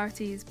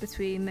similarities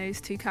between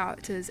those two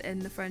characters in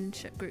the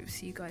friendship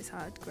groups you guys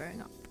had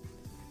growing up?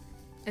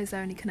 Is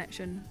there any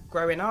connection?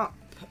 Growing up,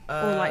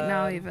 or like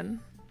now even?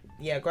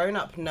 Yeah, growing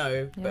up,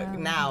 no. But Yeah.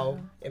 now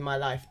in my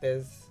life,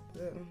 there's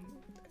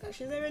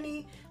actually, is there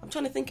any? I'm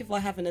trying to think if I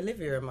have an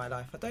Olivia in my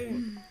life. I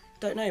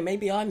don't know.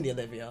 Maybe I'm the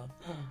Olivia.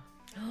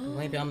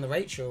 Maybe I'm the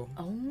Rachel.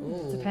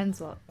 Ooh. Depends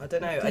what. I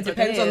don't know. It Depends what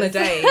depends day on the is.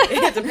 day.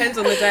 It depends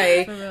on the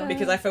day For real.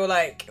 because I feel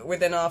like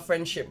within our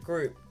friendship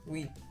group,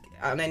 we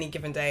on any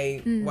given day,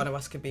 one of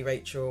us could be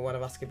Rachel, one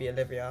of us could be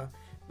Olivia.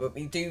 But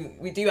we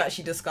do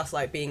actually discuss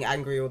like being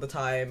angry all the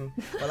time.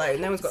 But like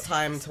no one's got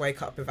time to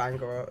wake up with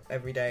anger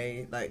every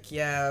day. Like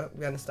yeah,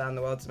 we understand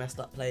the world's a messed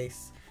up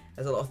place.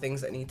 There's a lot of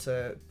things that need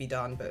to be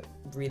done, but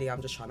really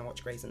I'm just trying to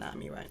watch Grey's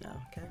Anatomy right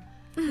now, okay?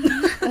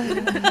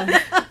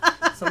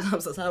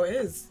 Sometimes that's how it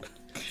is.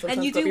 Sometimes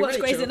And you gotta do be watch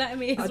Grey's Rachel.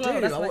 Anatomy as I well.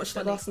 do. That's I why watched it's it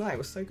funny. last night. It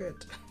was so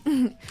good.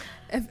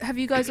 Have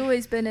you guys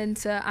always been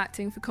into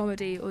acting for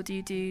comedy, or do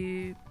you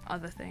do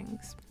other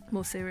things,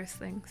 more serious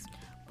things?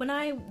 When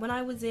I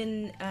was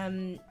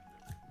in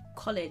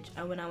college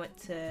and when I went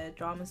to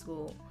drama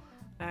school,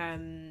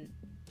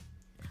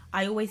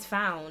 I always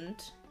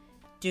found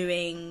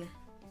doing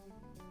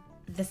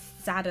the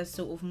sadder,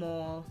 sort of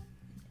more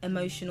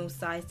emotional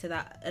side to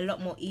that a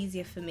lot more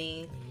easier for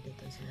me.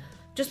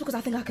 Just because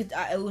I think it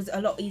was a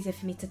lot easier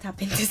for me to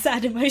tap into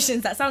sad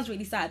emotions. That sounds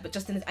really sad, but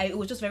it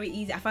was just very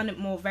easy. I found it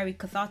very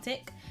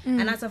cathartic.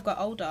 And as I've got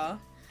older,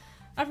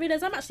 I've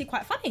realised I'm actually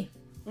quite funny.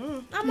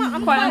 I'm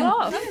Quite a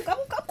lot. I'm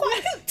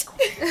quite hoot.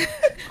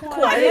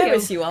 Quite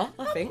hilarious you are,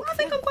 I think. I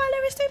think I'm quite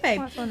hilarious too, babe.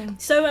 Quite funny.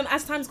 So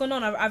as time's gone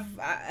on, I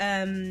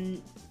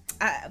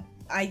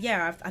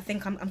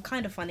think I'm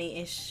kind of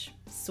funny-ish,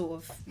 sort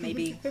of,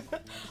 maybe.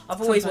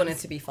 I've always Sometimes. wanted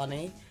to be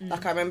funny.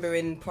 Like I remember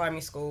in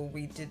primary school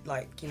we did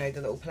like, the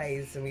little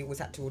plays and we always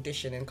had to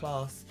audition in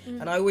class.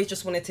 And I always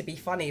just wanted to be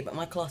funny, but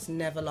my class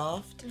never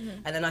laughed.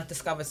 And then I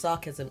discovered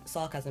sarcasm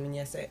in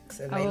year 6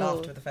 and they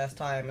laughed for the first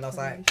time and I was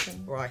like,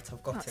 right,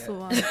 I've got That's it. the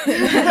one.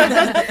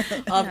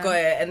 I've got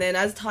it. And then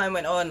as time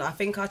went on, I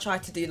think I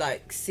tried to do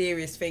like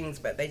serious things,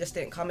 but they just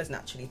didn't come as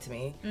naturally to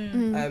me.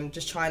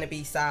 Just trying to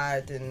be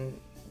sad and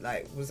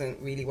like wasn't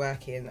really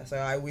working. So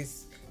I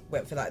always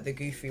went for like the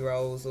goofy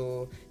roles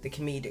or the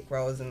comedic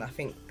roles, and I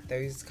think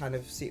those kind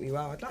of suit me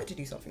well. I'd like to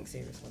do something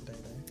serious one day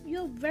though.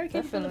 You're very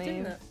capable of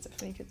doing Definitely, that.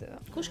 definitely could do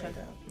that. Of course you can.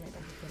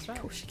 That's right.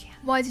 Of course you can.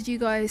 Why did you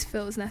guys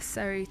feel it was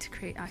necessary to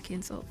create Aki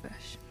and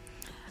Saltfish?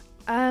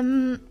 I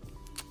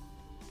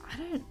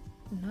don't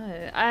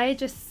know. I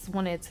just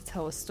wanted to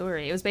tell a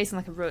story. It was based on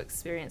like a real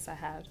experience I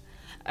had.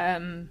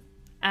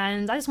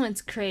 And I just wanted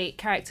to create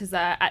characters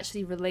that are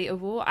actually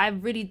relatable.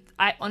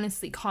 I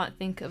honestly can't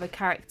think of a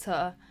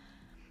character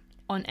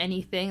on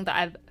anything that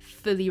I've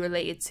fully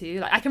related to.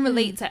 Like I can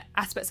relate to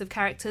aspects of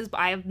characters, but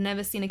I have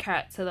never seen a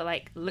character that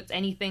like looked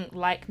anything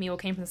like me or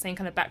came from the same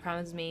kind of background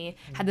as me,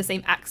 had the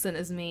same accent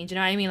as me. Do you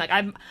know what I mean? Like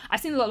I've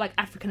seen a lot of like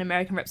African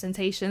American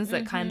representations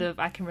that kind of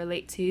I can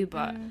relate to,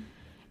 but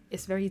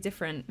it's very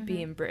different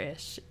being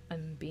British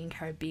and being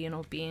Caribbean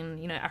or being,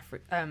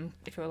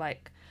 if you're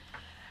like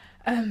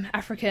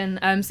African.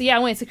 So yeah, I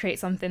wanted to create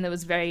something that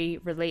was very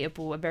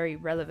relatable and very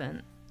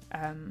relevant.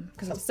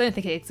 Because I just don't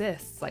think it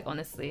exists, like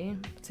honestly,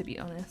 to be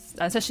honest.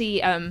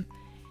 Especially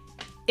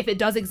if it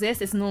does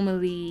exist, it's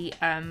normally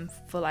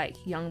for like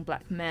young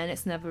black men. You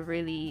never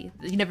really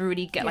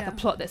get like a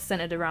plot that's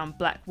centered around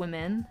black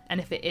women,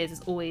 and if it is,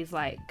 it's always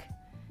like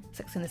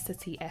Sex and the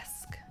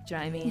City-esque. Do you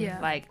know what I mean? Yeah.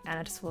 Like, and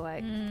I just feel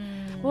like,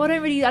 well, I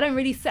don't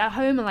really sit at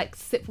home and like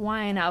sip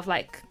wine out of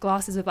like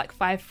glasses with like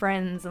 5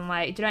 friends and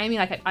like, do you know what I mean?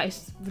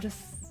 Like, we're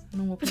just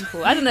normal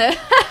people. I don't know.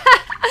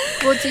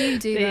 What do you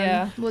do then?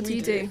 Yeah. What do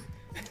you do?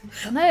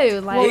 No,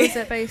 like, What was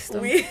it based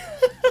on?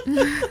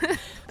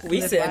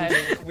 We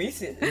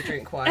sit and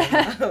drink wine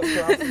out of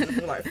glasses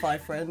with like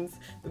 5 friends.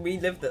 We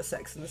lived that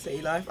Sex and the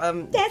City life.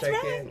 That's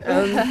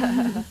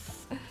joking.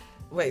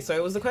 Wait, so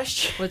what was the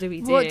question? what do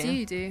we do? What do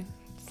you do?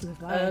 Just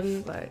live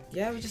life, like,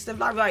 Yeah, we just live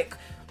like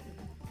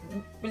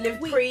we live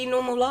pretty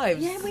normal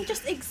lives. Yeah, we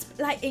just what Just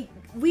I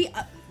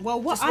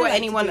what like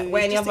to do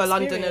any is just other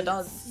Londoner experience.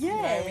 does.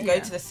 Yeah. We go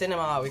to the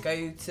cinema, we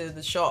go to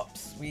the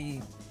shops,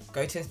 we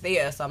go to the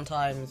theatre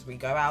sometimes, we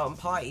go out and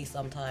party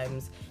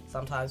sometimes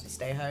we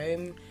stay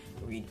home,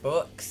 read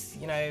books,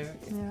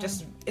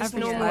 just it's Everyday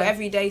normal life.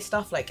 everyday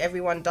stuff, like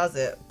everyone does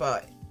it,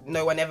 but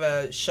no one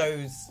ever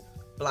shows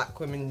black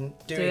women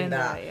doing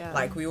that. yeah.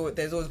 Like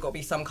there's always got to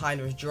be some kind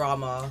of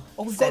drama.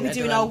 Or we've got to be centred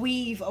doing around- our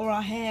weave or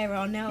our hair or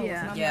our nails.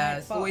 Yeah. and I'm Yeah, like,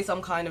 it's fuck. always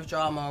some kind of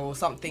drama or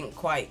something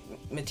quite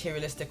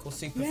materialistic or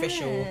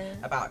superficial Yeah.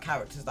 about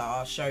characters that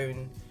are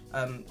shown,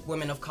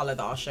 women of colour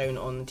that are shown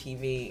on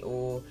TV,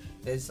 or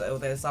there's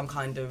some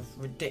kind of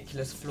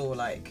ridiculous flaw,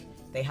 like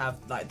they have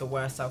like the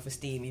worst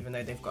self-esteem even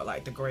though they've got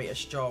like the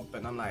greatest job,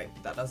 and I'm like,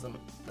 that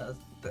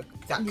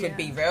could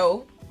be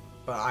real,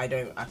 but I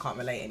can't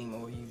relate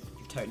anymore. You've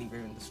totally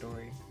ruined the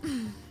story.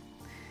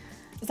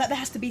 It's like there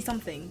has to be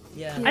something.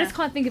 Yeah. I just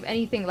can't think of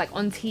anything like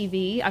on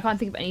TV. I can't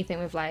think of anything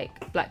with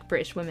like black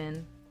British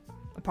women,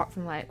 apart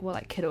from like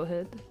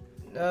Kidulthood.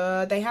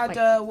 They had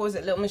what was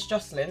it, Little Miss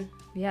Jocelyn?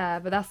 Yeah,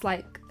 but that's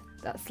like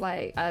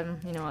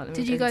you know what? let me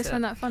Did you go guys into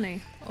find it. that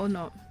funny or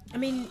not? I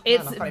mean,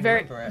 It's Man, I can't even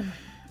very. remember it.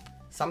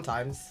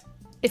 Sometimes.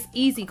 it's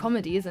easy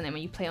comedy, isn't it,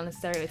 when you play on a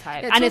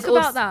stereotype? Yeah, and talk it's about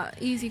also, that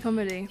easy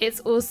comedy. it's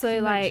also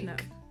You like,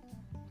 mention it.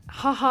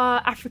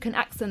 haha, African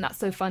accent, that's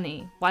so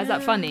funny. Why is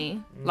that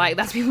funny? Like,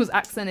 that's people's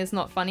accent is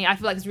not funny. I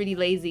feel like it's really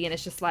lazy, and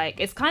it's just like,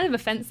 it's kind of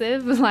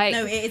offensive. Like,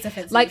 No, it is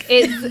offensive. like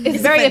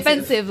it's very offensive.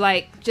 offensive,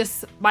 like,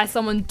 just by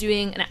someone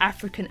doing an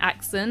African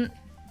accent.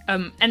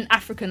 And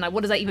African, like,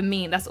 what does that even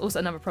mean? That's also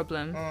another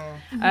problem.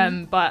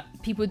 But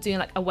people doing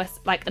like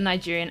a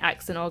Nigerian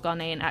accent or a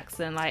Ghanaian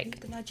accent,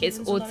 like, it's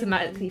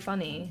automatically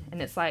funny,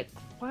 and it's like,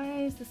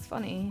 why is this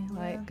funny?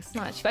 Like, it's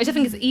not actually. I just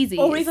think it's easy.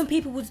 Or even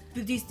people would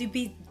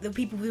the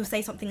people will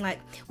say something like,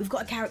 "We've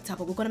got a character,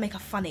 but we're gonna make her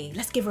funny.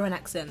 Let's give her an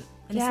accent."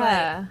 And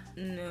yeah, it's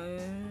like,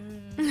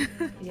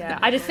 no. yeah.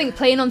 I just think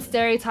playing on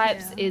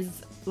stereotypes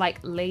is like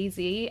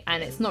lazy,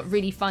 and it's not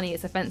really funny.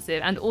 It's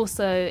offensive, and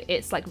also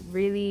it's like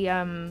really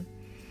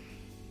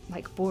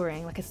like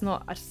boring. Like, it's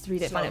not. I just really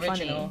don't find it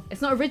funny.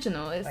 It's not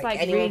original. It's like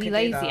really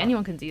lazy.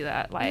 Anyone can do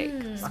that. Like,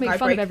 just make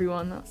fun of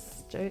everyone.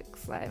 That's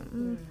jokes. Like,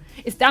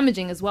 it's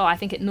damaging as well. I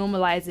think it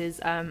normalizes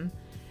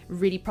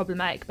really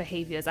problematic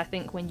behaviors. I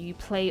think when you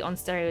play on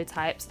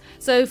stereotypes.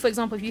 So, for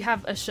example, if you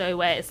have a show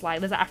where it's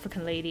like there's an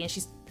African lady and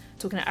she's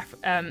talking to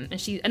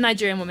and she's a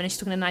Nigerian woman and she's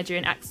talking a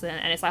Nigerian accent,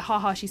 and it's like,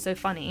 haha, she's so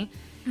funny.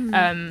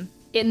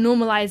 It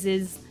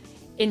normalizes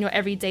in your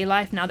everyday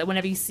life now that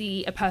whenever you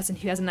see a person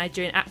who has a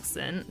Nigerian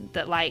accent,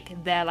 that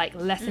like they're like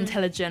less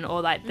intelligent,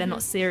 or like they're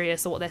not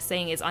serious, or what they're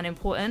saying is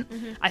unimportant.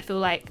 I feel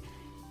like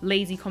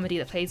lazy comedy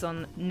that plays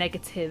on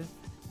negative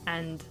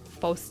and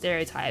false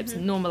stereotypes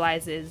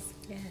normalizes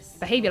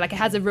behavior. Like, it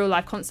has a real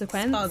life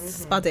consequence.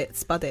 Spud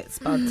it.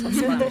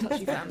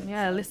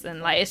 Yeah,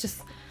 listen, like,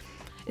 it's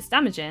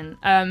damaging.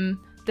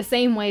 The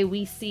same way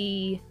we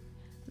see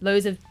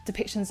loads of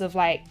depictions of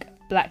like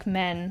black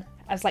men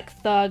as like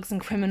thugs and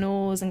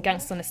criminals and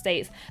gangsters on the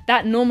estates,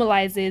 that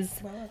normalizes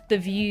the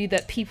view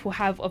that people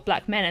have of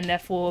black men, and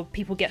therefore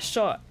people get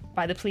shot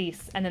by the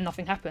police and then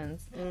nothing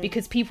happens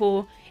because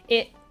people,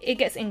 it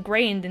gets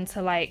ingrained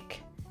into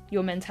like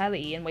your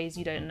mentality in ways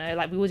you don't know.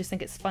 Like, we all just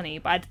think it's funny,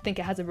 but I think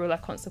it has a real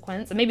life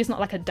consequence, and maybe it's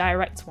not like a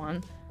direct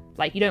one.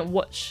 Like, you don't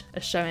watch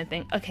a show and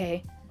think,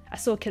 okay, I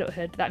saw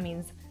Kidulthood, that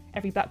means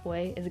every black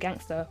boy is a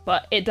gangster,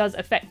 but it does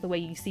affect the way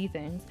you see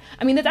things.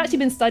 I mean, there's actually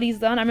been studies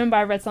done. I remember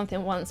I read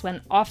something once when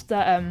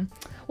after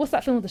what's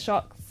that film with the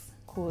sharks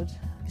called?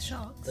 The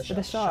Sharks.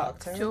 The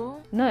Sharks.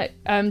 Jaws? No,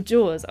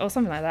 Jaws or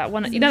something like that.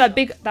 One, you know,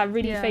 that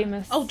really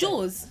famous. Oh,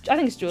 Jaws. I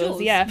think it's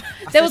Jaws. Yeah,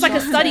 there was like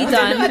a study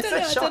done. I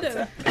don't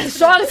know.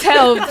 Shark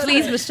Tale,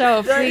 please,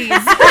 Michelle, please.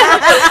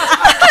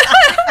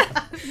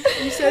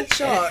 You said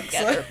sharks.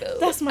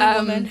 That's my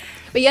woman.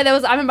 But yeah,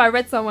 I remember I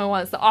read somewhere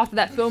once that after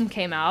that film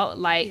came out,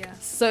 like,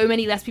 so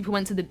many less people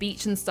went to the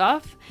beach and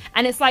stuff.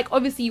 And it's like,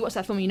 obviously you watch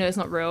that film, you know it's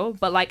not real,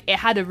 but like, it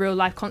had a real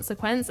life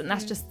consequence, and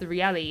that's just the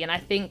reality. And I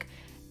think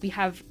we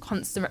have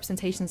constant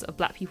representations of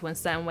black people in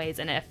certain ways,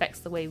 and it affects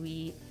the way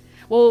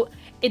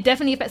it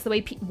definitely affects the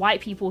way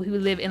white people who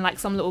live in like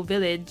some little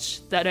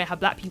village that don't have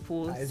black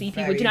people see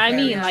people. Do you know what I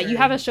mean? Like, you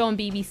have a show on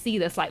BBC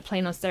that's like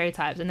playing on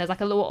stereotypes, and there's like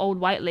a little old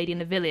white lady in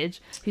the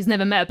village who's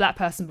never met a black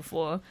person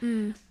before.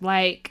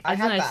 Like, I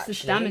don't know, it's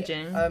just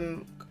damaging.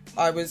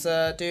 I was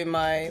doing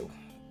I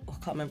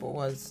can't remember what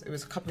it was. It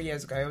was a couple of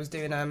years ago. I was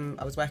doing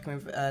I was working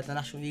with the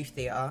National Youth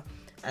Theatre,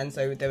 and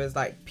so there was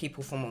like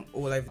people from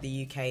all over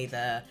the UK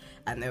there,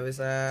 and there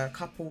was a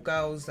couple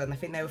girls, and I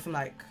think they were from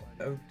like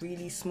a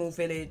really small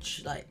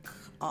village, like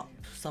up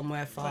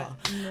somewhere far,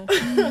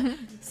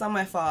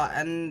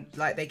 and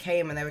like they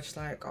came and they were just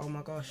like, oh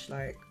my gosh,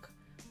 like,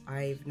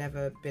 I've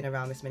never been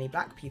around this many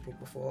black people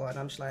before. And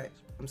I'm just like,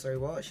 I'm sorry,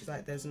 what? She's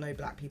like, there's no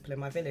black people in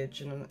my village.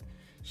 And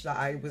she's like,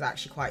 I was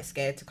actually quite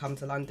scared to come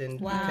to London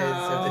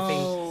because of the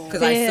thing,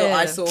 because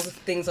I saw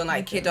things on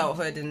like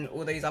Kidulthood and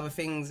all these other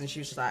things, and she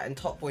was just like, and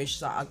Top Boy,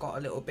 she's like, I got a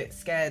little bit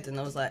scared. And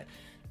I was like,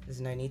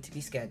 there's no need to be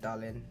scared,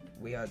 darling.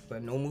 We're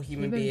normal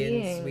human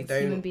beings. We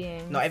don't.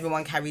 Not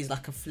everyone carries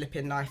like a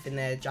flipping knife in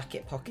their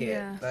jacket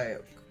pocket,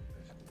 like,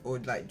 or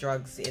like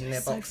drugs in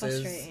their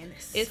boxes.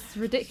 It's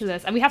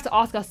ridiculous, and we have to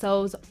ask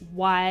ourselves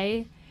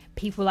why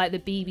people like the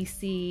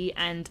BBC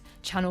and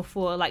Channel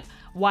 4, like,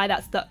 why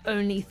that's the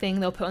only thing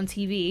they'll put on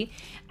TV.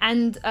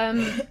 And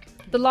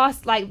the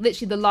last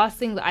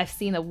thing that I've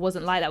seen that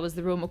wasn't like that was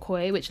The Real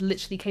McCoy, which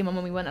literally came on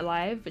when we weren't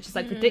alive, which is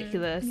like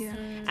ridiculous.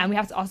 And we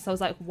have to ask ourselves,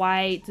 like,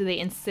 why do they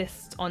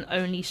insist on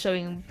only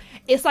showing?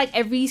 It's like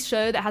every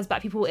show that has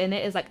black people in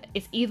it is like,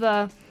 it's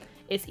either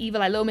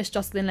like Little Miss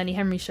Jocelyn, Lenny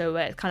Henry show,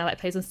 where it kind of like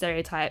plays on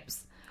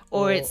stereotypes,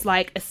 or it's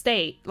like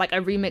Estate, like a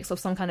remix of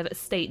some kind of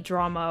estate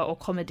drama or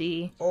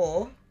comedy,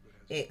 or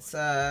it's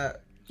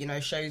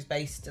shows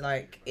based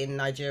like in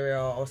Nigeria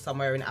or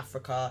somewhere in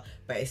Africa,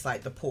 but it's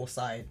like the poor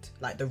side,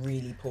 like the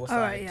really poor side.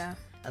 Right, yeah.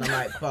 And I'm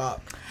like, but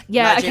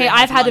yeah, Nigeria okay,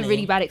 I've had money. a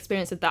really bad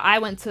experience with that. I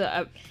went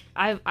to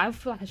I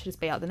feel like I should just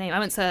bait out the name. I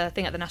went to a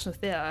thing at the National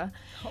Theatre,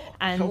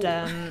 and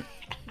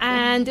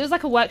and it was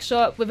like a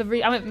workshop with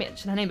I won't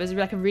mention her name, but it was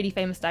like a really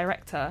famous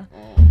director,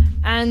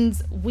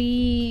 and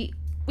we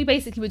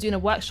basically were doing a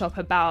workshop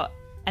about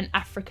an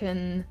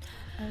African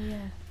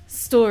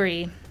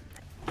story.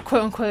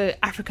 quote unquote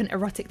African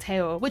erotic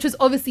tale, which was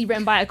obviously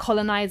written by a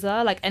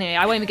colonizer. Like, anyway,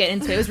 I won't even get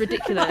into it. It was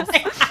ridiculous.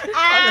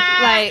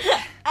 Like,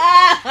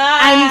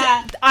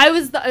 and I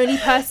was the only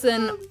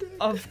person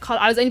of color.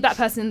 I was the only black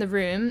person in the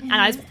room, and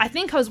I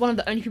think I was one of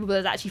the only people that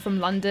was actually from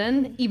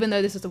London, even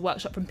though this was a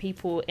workshop from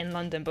people in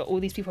London. But all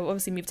these people have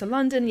obviously moved to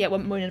London, yet we're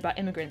moaning about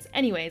immigrants.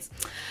 Anyways,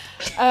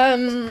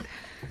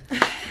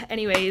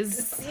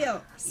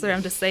 sorry,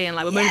 I'm just saying,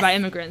 like, we're moaning about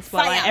immigrants,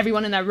 but like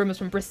everyone in that room was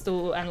from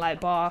Bristol and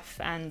like Bath,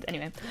 and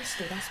anyway,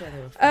 Bristol, that's where they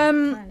were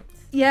from.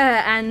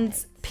 Yeah,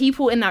 and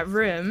people in that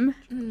room,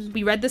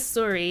 we read the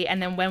story,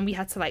 and then when we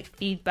had to like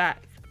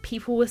feedback,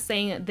 people were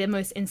saying the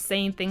most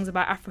insane things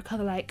about Africa.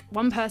 Like,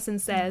 one person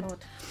said,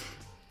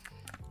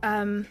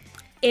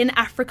 in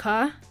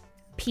Africa,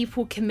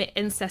 people commit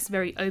incest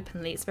very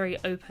openly. It's very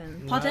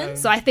open. Pardon?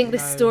 So I think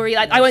this story,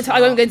 like, I won't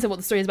go into what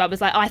the story is about, but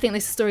it's like, I think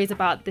this story is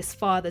about this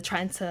father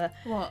trying to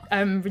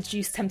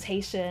reduce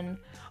temptation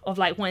of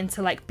like wanting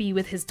to like be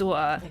with his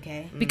daughter,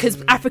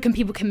 because African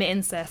people commit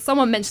incest.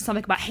 Someone mentioned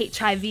something about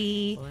HIV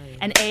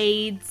and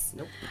AIDS.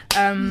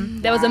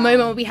 There was a moment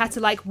where we had to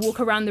like walk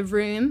around the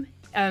room,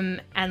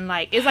 and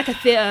like it's like a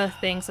theatre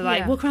thing, so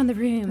like walk around the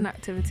room, an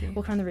activity,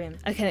 walk around the room.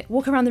 Okay,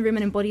 walk around the room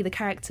and embody the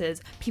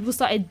characters. People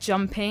started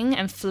jumping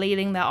and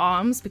flailing their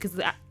arms because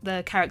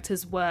the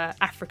characters were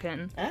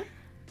African.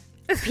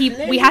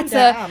 We had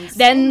to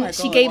then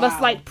she gave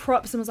us like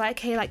props and was like,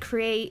 okay, like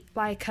create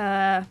like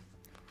a,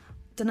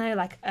 don't know,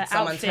 like an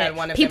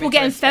outfit. People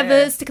getting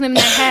feathers, sticking them in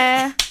their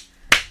hair.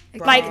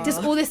 Like,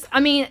 just all this.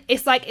 I mean,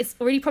 it's like, it's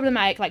really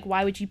problematic. Like,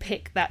 why would you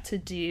pick that to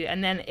do?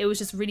 And then it was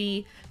just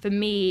really, for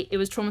me, it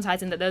was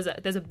traumatizing that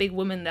there's a big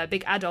woman there, a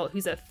big adult,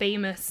 who's a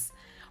famous,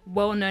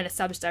 well-known,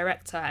 established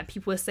director, and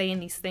people are saying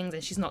these things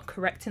and she's not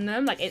correcting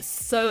them. Like, it's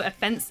so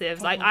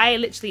offensive. Like, I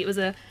literally, it was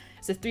a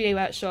 3-day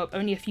workshop.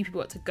 Only a few people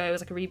got to go. It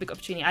was like a really big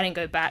opportunity. I didn't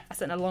go back. I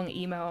sent a long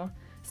email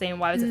saying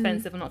why it was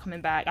offensive. I'm not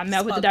coming back. I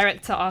met with the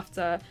director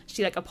after.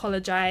 She like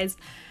apologized.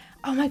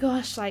 Oh my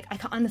gosh, like, I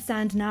can't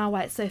understand now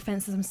why it's so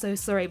offensive. I'm so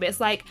sorry. But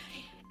it's like,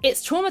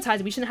 it's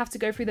traumatizing. We shouldn't have to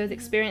go through those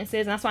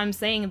experiences. And that's why I'm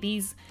saying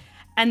these.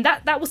 And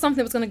that was something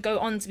that was going to go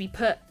on to be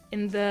put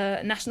in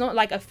the national, not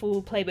like a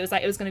full play, but it was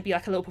like, it was going to be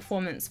like a little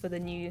performance for the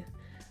new,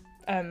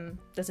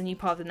 there's a new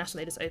part of the National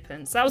Day that's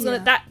open. So that was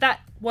that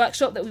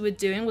workshop that we were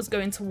doing was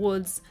going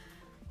towards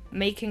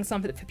making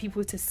something for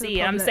people to see.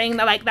 And I'm saying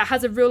that like, that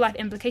has a real life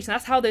implication.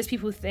 That's how those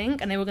people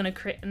think. And they were going to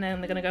create, and then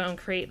they're going to go and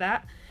create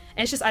that.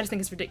 And it's just, I just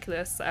think it's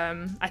ridiculous.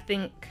 I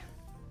think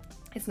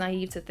it's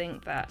naive to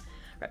think that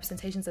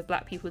representations of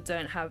black people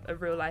don't have a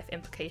real life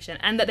implication,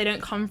 and that they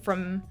don't come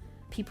from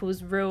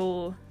people's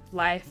real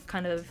life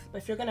kind of.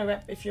 But if you're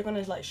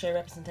gonna like show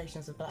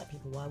representations of black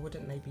people, why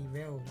wouldn't they be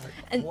real? Like,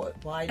 and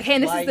why? Okay,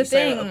 and this why is the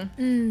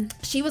thing.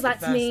 She was like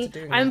to me.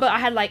 To I remember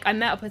I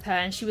met up with her,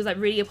 and she was like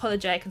really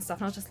apologetic and stuff,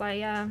 and I was just like,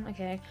 yeah,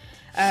 okay.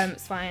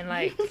 It's fine,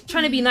 like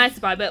trying to be nice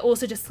about it, but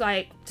also just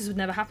like, this would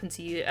never happen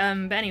to you.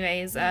 But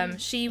anyways,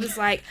 she was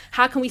like,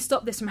 how can we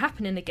stop this from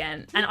happening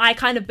again? And I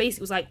kind of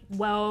basically was like,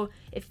 well,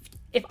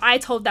 if I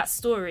told that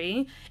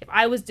story, if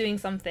I was doing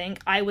something,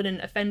 I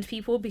wouldn't offend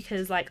people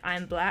because like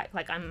I'm black,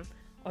 like I'm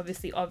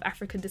obviously of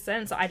African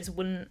descent, so I just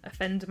wouldn't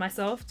offend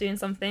myself doing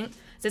something.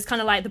 So it's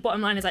kind of like, the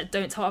bottom line is like,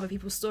 don't tell other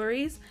people's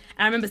stories.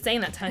 And I remember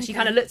saying that to her, she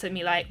kind of looked at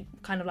me like,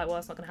 kind of like, well,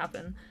 it's not gonna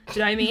happen. Do you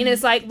know what I mean?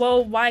 It's like,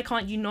 well, why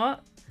can't you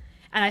not?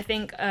 And I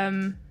think,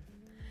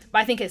 but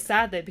I think it's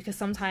sad though, because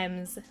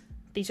sometimes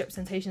these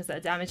representations that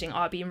are damaging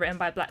are being written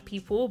by black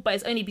people, but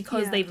it's only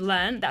because they've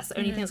learned that's the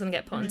only thing that's going to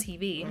get put on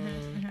TV.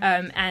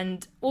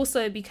 And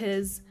also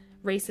because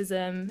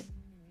racism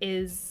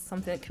is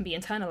something that can be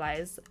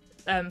internalized.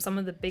 Some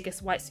of the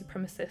biggest white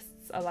supremacists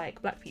are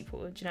like black people,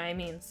 do you know what I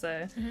mean?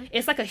 So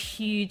it's like a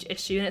huge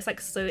issue, and it's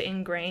like so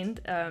ingrained.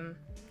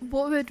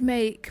 What would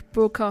make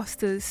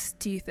broadcasters,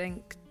 do you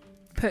think,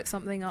 put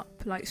something up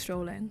like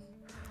Strolling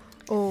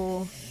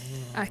or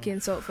Aki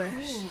and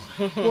Saltfish?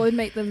 What would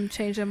make them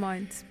change their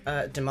minds?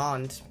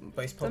 Demand,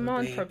 most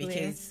probably.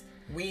 Because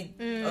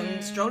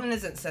Strolling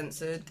isn't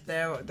censored.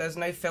 There's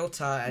no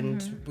filter,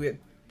 and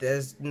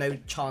there's no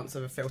chance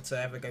of a filter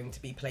ever going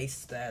to be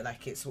placed there.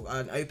 Like, it's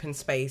an open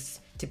space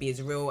to be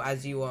as real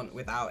as you want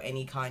without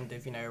any kind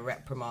of,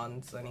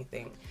 reprimands or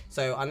anything.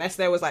 So unless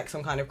there was like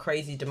some kind of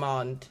crazy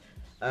demand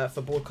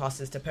for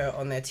broadcasters to put it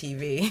on their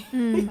TV,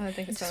 I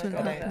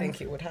don't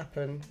think it would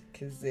happen,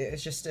 because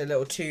it's just a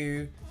little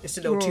too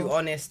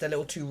honest, a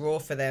little too raw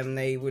for them.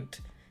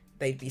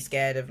 They'd be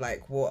scared of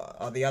like, what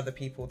are the other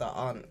people that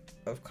aren't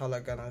of colour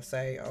gonna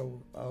say?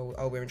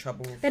 Oh, we're in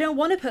trouble. They don't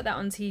want to put that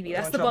on TV.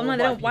 That's the bottom line.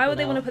 Why would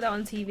they want to put that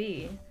on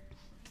TV?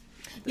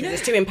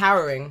 It's too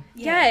empowering.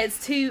 Yeah,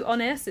 it's too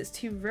honest. It's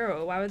too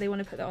real. Why would they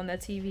want to put that on their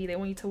TV? They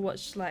want you to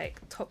watch like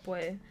Top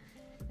Boy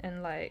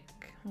and like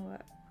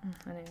what?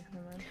 I know.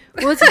 Never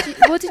mind.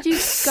 What did you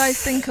guys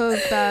think of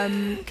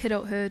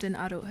kidulthood and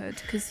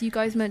adulthood? Because you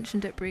guys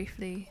mentioned it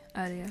briefly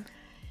earlier.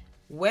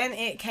 When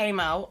it came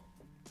out,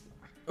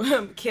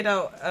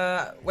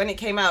 when it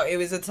came out, it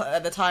was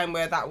at the time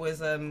where that was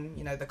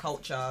the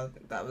culture,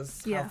 that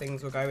was how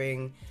things were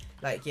going.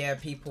 Like,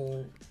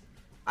 people,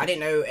 I didn't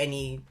know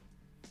any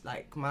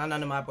Like, I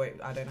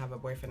don't have a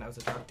boyfriend that was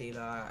a drug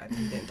dealer and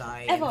he didn't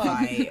die in a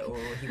fight, or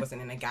he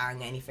wasn't in a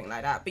gang, anything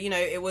like that. But, you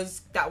know,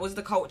 that was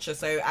the culture.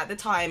 So at the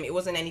time, it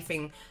wasn't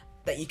anything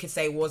that you could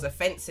say was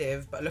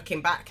offensive. But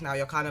looking back now,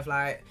 you're kind of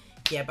like,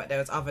 yeah, but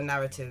there's other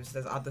narratives,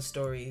 there's other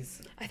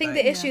stories. I think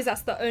the issue is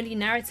that's the only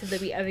narrative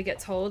that we ever get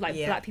told, like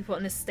black people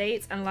in the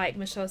States, and like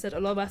Michelle said, a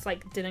lot of us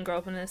like didn't grow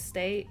up in a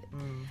state.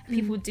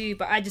 People do,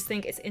 but I just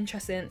think it's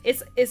interesting.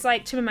 It's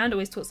like Chimamanda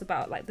always talks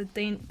about, like the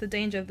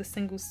danger of the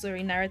single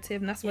story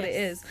narrative, and that's what it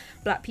is.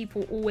 Black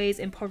people always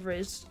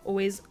impoverished,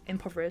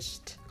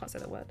 can't say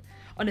that word,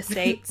 on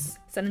estates,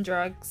 selling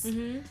drugs.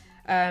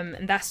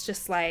 And that's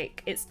just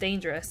like, it's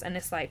dangerous, and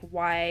it's like,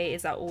 why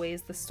is that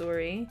always the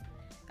story?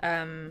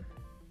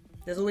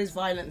 There's always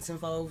violence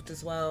involved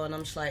as well, and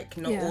I'm just like,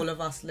 not all of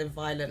us live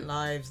violent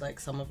lives. Like,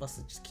 some of us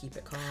just keep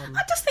it calm.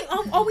 I just think,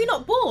 are we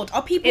not bored?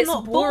 Are people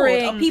not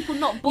boring. bored? Are people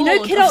not bored?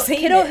 You know,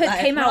 Kidulthood like,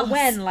 came out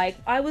when? Like,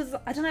 I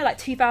don't know, like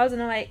 2000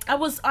 and like... I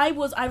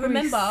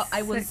remember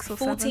I was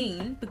 14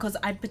 7. Because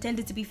I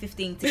pretended to be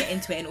 15 to get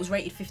into it, and it was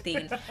rated 15,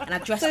 and I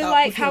dressed up. So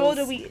like, how old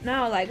are we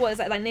now? Like, what is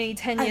that, like nearly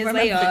 10 years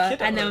later?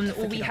 And then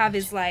all we have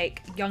is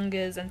like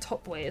Youngers and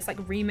Top Boy. It's like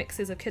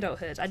remixes of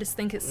Kidulthood. I just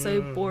think it's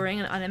so boring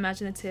and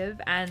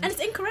unimaginative, and it's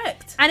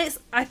incorrect. And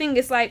I think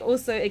it's like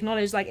also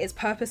acknowledged, like it's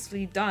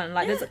purposefully done.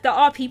 Like there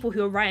are people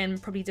who are writing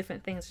probably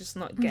different things, just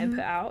not getting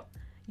put out.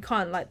 You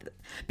can't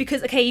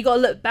because okay, you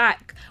gotta look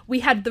back.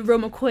 We had the Real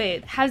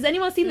McCoy. Has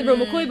anyone seen the Real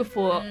McCoy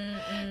before?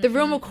 The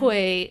Real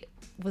McCoy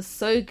was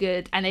so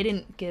good, and they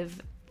didn't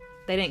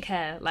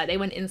care. Like, they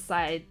went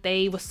inside.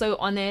 They were so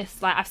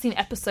honest. Like, I've seen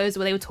episodes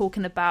where they were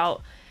talking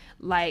about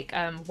like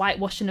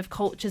whitewashing of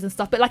cultures and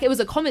stuff. But like, it was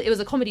a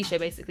comedy show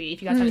basically.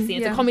 If you guys haven't seen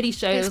it, it's a comedy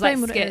show. It was like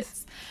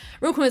skits.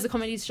 Real McCoy is a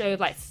comedy show of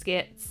like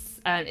skits.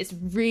 It's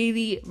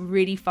really,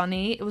 really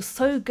funny. It was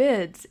so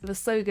good.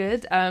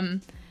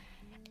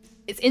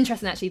 It's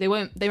interesting actually. They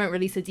won't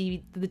release the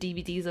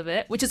DVDs of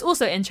it, which is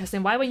also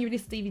interesting. Why won't you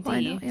release the DVD?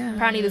 Why not? Yeah.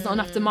 Apparently there's not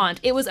enough demand.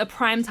 It was a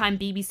primetime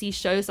BBC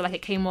show, so like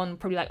it came on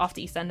probably like after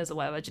EastEnders or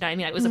whatever. Do you know what I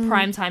mean? Like, it was a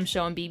primetime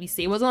show on BBC.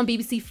 It wasn't on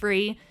BBC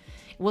Three.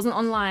 It wasn't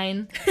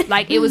online.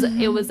 Like, it was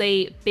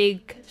a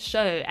big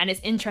show, and it's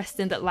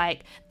interesting that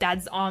like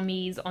Dad's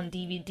Army's on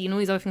DVD and all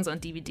these other things are on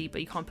DVD,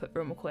 but you can't put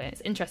Real McCoy.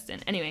 It's interesting.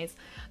 Anyways,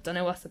 don't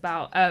know what it's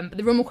about. But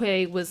the Real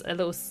McCoy was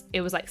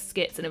it was like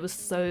skits, and it was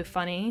so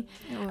funny.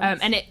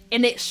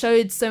 And it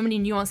showed so many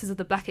nuances of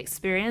the black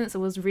experience. It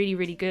was really,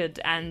 really good,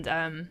 and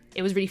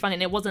it was really funny,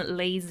 and it wasn't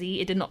lazy.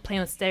 It did not play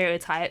on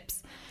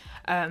stereotypes.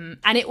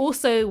 And it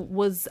also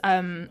was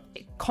it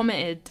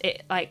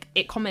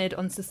commented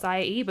on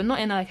society, but not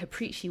in like a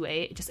preachy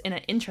way, just in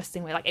an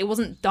interesting way. Like, it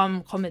wasn't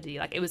dumb comedy.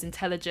 Like, it was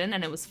intelligent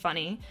and it was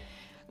funny.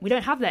 We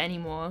don't have that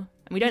anymore,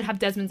 and we don't have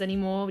Desmond's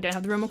anymore. We don't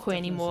have the Real McCoy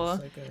anymore.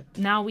 So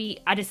now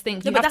I just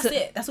think that's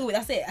it. That's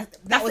it.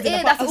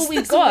 That's all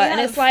we've got, and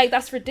it's like,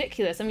 that's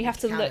ridiculous. And we have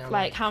to look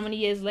like how many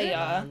years later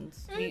all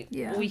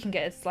we can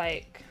get is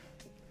like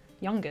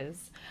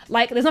Youngers.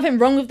 Like, there's nothing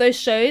wrong with those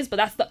shows, but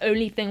that's the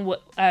only thing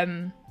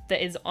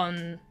that is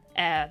on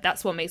air.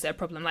 That's what makes it a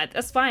problem. Like,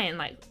 that's fine.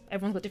 Like,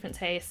 everyone's got different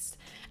tastes,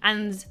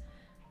 and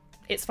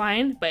it's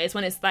fine. But it's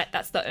when it's like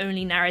that's the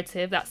only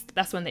narrative.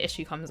 That's when the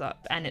issue comes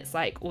up. And it's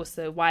like,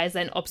 also, why is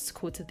there an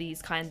obstacle to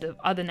these kind of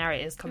other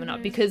narratives coming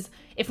up? Because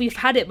if we've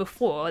had it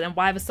before, then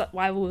why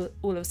all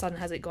of a sudden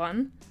has it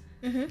gone?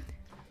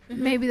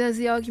 Maybe there's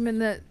the argument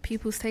that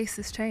people's taste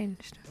has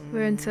changed.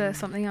 We're into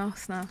something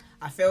else now.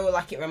 I feel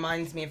like it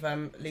reminds me of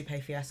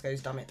Lupe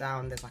Fiasco's Dumb It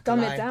Down. There's like Dumb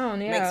a line. It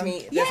Down, yeah.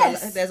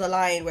 There's a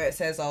line where it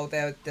says, oh,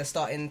 they're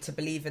starting to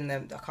believe in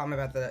them. I can't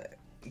remember the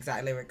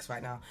exact lyrics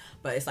right now,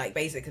 but it's like,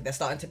 basically they're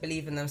starting to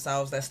believe in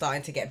themselves. They're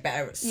starting to get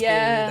better at school.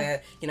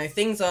 They're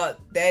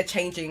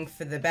changing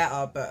for the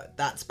better, but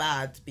that's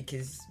bad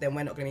because then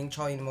we're not going to be in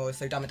control anymore.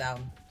 So dumb it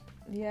down.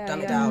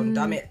 Dumb it down.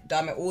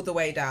 Dumb it all the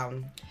way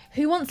down.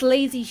 Who wants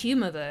lazy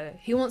humor though?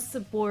 Who wants the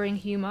boring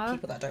humor?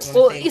 People that don't want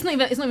to think. It's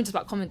not even just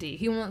about comedy.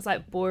 Who wants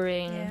like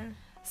boring,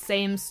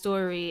 same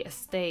story,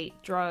 estate,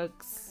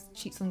 drugs,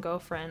 cheats on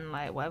girlfriend,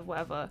 like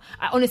whatever.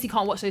 I honestly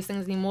can't watch those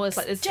things anymore. It's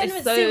like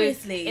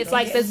seriously. It's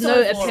like there's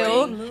no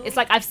appeal. It's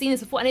like, I've seen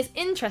this before, and it's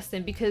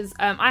interesting because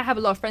I have a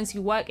lot of friends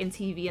who work in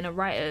TV and are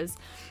writers,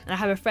 and I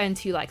have a friend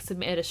who like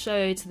submitted a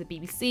show to the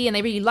BBC and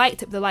they really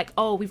liked it. But they're like,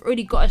 oh, we've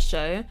already got a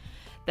show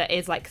that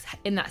is like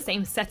in that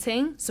same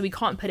setting, so we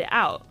can't put it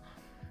out.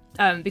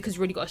 Because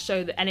we've already got a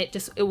show that, and it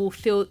will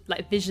feel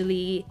like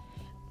visually,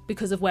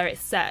 because of where it's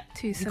set,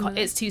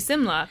 it's too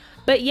similar.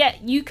 But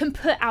yet you can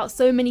put out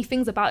so many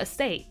things about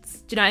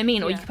estates. Do you know what I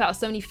mean? Or you can put out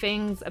so many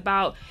things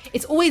about.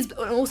 It's always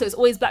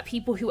black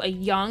people who are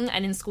young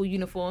and in school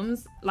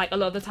uniforms, like a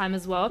lot of the time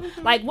as well.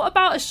 Like, what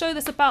about a show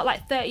that's about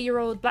like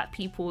 30-year-old black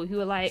people who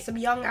are like some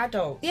young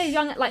adults? Yeah,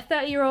 young, like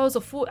 30-year-olds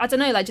or 40. I don't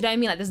know. Like, do you know what I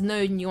mean? Like, there's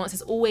no nuance.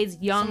 It's always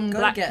young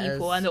black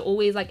people, and they're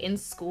always like in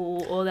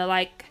school, or they're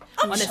like.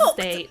 I'm shocked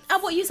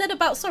at what you said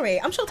about.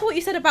 I'm shocked at what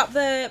you said about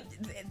the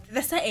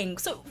setting.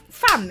 So,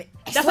 fam,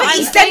 that's what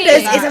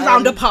EastEnders is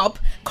around a pub.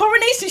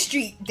 Coronation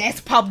Street,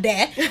 there's pub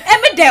there.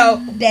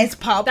 Emmerdale, there's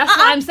pub. That's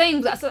what I'm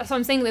saying. That's what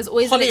I'm saying. There's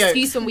always an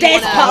excuse when we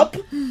there's pub.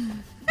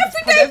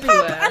 Everyday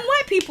pub and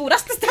white people.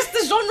 That's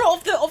the genre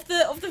of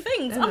the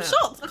things. I'm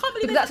shocked. I can't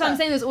believe because that's what I'm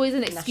saying. There's always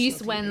an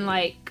excuse when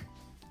like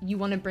you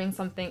want to bring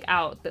something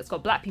out that's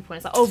got black people, and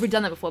it's like, oh, we've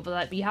done that before, but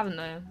like, you haven't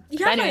though.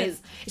 But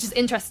anyways, it's just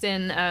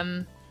interesting.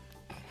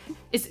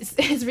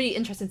 It's really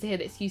interesting to hear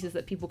the excuses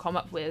that people come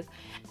up with,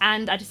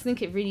 and I just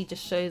think it really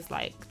just shows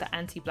like the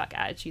anti-black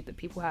attitude that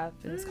people have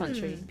in this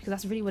country, because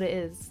that's really what it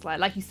is.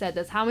 Like you said,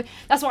 that's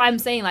what I'm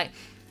saying. Like,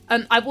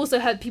 I've also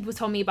heard people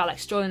tell me about like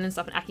strolling and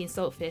stuff and Aki and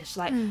Saltfish,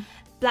 like.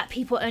 Black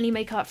people only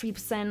make up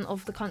 3%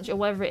 of the country, or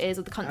whatever it is,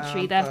 of the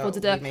country. Therefore,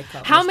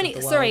 how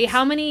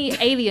many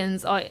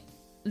aliens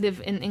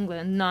live in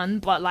England? None.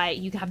 But like,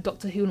 you can have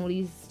Doctor Who and all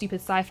these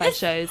stupid sci-fi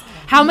shows.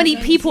 How many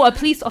people are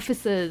police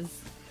officers?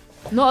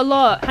 Not a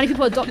lot. How many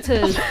people are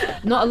doctors?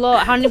 Not a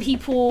lot. How many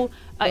people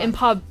are in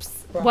pubs?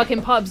 Work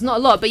in pubs? Not a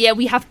lot. But yeah,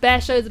 we have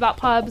bare shows about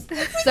pubs.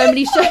 So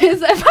many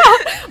shows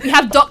about. We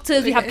have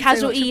doctors. We have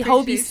Casualty,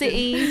 Holby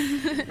City.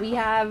 We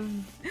have.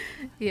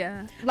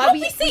 Yeah. Like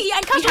Holby City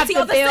and Casualty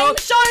are the same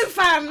show,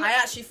 fam. I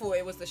actually thought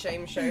it was the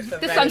same show for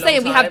That's what I'm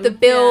saying. We have The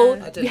Bill.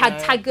 We had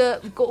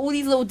Taggart. We've got all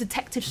these little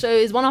detective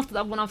shows, one after the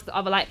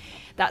other. Like,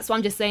 that's what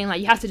I'm just saying. Like,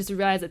 you have to just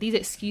realize that these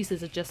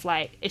excuses are just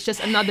like, it's just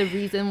another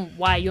reason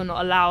why you're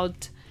not allowed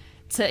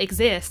to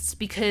exist,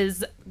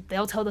 because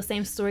they'll tell the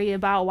same story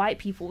about white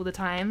people all the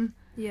time.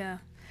 Yeah.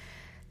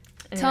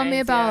 Tell me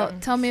about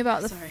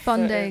the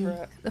funding.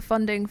 The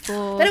funding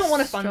for. They don't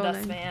want to fund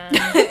us, man.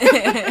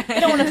 They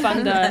don't want to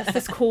fund us.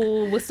 It's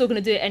cool. We're still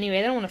gonna do it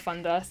anyway. They don't want to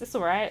fund us. It's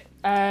all right.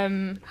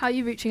 How are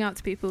you reaching out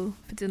to people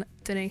for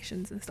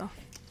donations and stuff?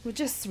 We're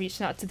just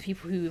reaching out to the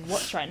people who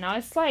watch right now.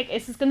 It's like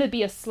it's just gonna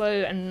be a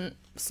slow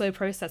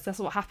process. That's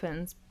what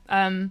happens.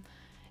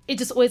 It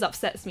just always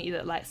upsets me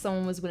that like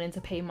someone was willing to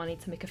pay money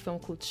to make a film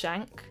called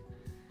Shank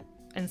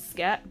and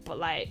Sket, but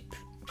like.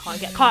 I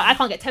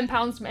can't get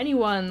 £10 from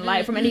anyone,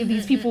 like from any of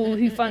these people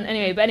who fund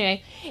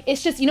anyway,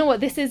 it's just, you know what,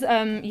 this is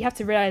you have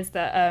to realize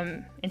that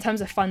in terms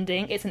of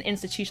funding, it's an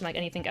institution like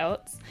anything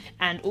else,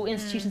 and all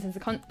institutions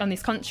in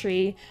this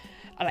country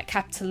are like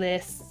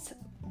capitalist,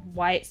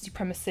 white,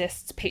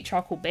 supremacist,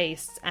 patriarchal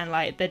based, and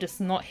like they're just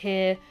not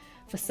here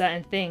for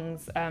certain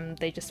things.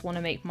 They just want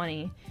to make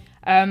money.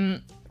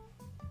 White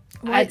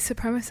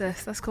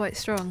supremacist, that's quite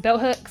strong. Bell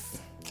hooks.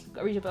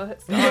 Gotta read your bell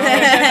hooks. That's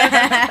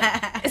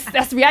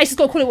I just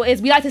gotta call it what it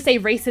is. We like to say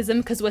racism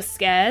because we're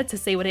scared to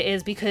say what it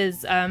is,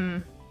 because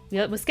we're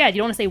scared. You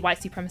don't want to say white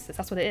supremacist.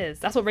 That's what it is.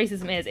 That's what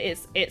racism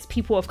is. It's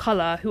people of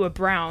color who are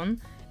brown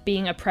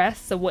being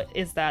oppressed. So what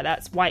is that?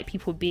 That's white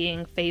people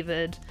being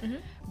favored,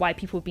 white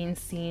people being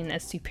seen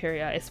as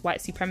superior. It's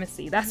white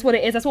supremacy. That's what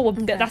it is. That's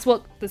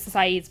what the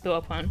society is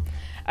built upon.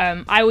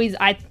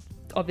 I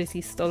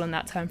obviously stolen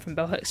that term from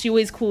bell hooks. She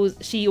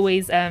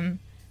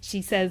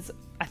says,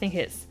 I think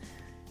it's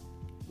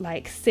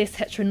like cis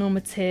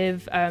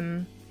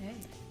heteronormative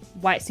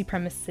white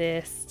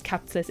supremacist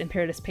capitalist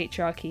imperialist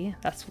patriarchy.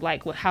 That's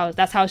like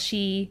that's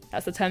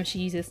the term she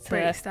uses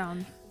to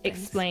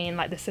explain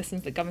like the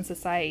systems that govern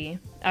society.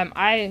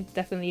 I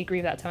definitely agree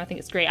with that term. I think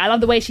it's great. I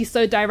love the way she's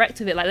so direct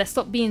with it. Like, let's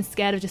stop being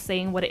scared of just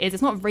saying what it is.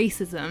 It's not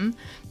racism,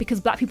 because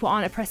black people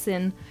aren't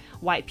oppressing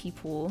white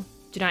people. Do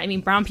you know what I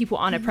mean? Brown people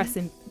aren't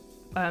oppressing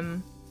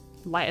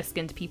lighter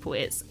skinned people.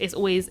 It's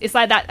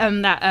like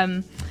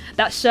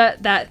that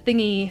shirt that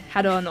Thingy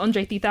had on,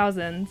 Andre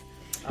 3000.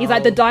 He's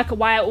like,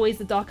 why are always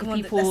the darker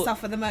people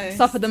suffer the most?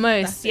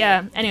 That's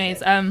yeah. Anyways,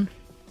 so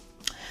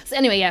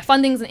anyway, yeah,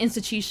 funding's an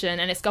institution,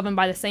 and it's governed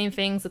by the same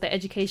things that the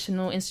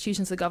educational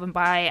institutions are governed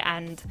by,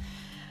 and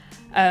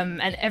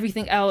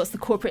everything else, the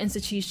corporate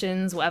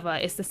institutions, whatever.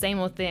 It's the same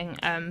old thing.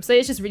 So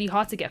it's just really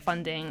hard to get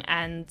funding,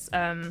 and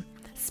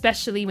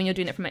especially when you're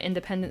doing it from an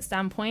independent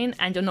standpoint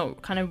and you're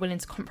not kind of willing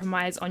to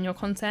compromise on your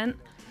content.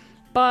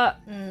 But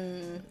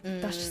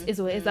that's just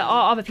is what it is. There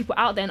are other people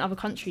out there in other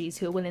countries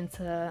who are willing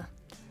to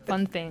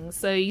fund things.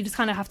 So you just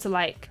kind of have to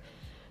like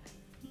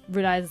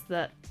realize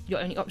that your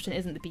only option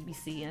isn't the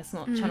BBC and it's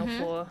not Channel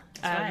 4.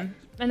 Right.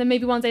 And then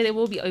maybe one day they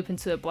will be open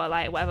to it, but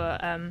like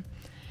whatever.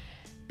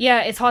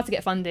 Yeah, it's hard to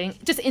get funding.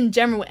 Just in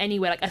general,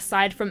 anyway. Like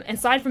aside from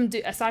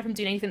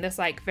doing anything that's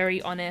like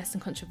very honest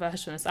and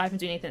controversial, aside from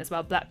doing anything that's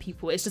about black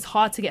people, it's just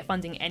hard to get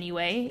funding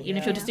anyway. Even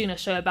if you're just doing a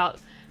show about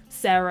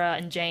Sarah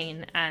and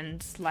Jane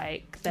and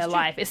like their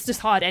life, it's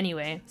just hard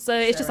anyway. So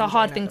it's just a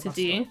hard thing to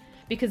do,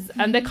 because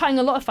they're cutting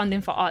a lot of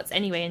funding for arts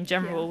anyway in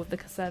general with the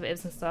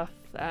Conservatives and stuff.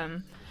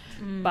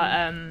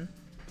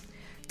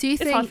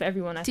 It's hard for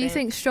everyone. Do you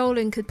think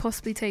strolling could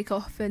possibly take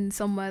off in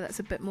somewhere that's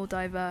a bit more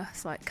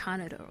diverse, like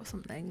Canada or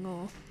something,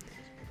 or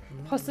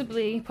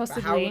possibly? But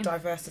how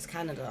diverse is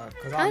Canada?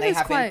 Because aren't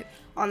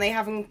they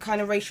having kind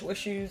of racial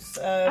issues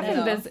I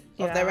think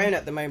of their own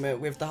at the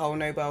moment with the whole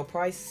Nobel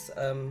Prize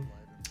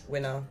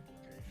winner?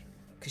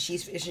 Because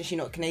isn't she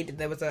not Canadian?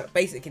 There was a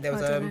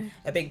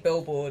big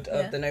billboard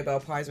of the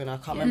Nobel Prize winner. I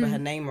can't remember her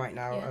name right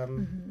now.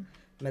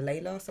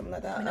 Malala, something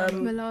like that.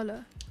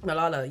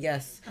 Malala,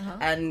 yes.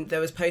 And there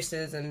was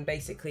posters, and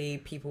basically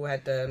people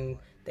had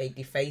they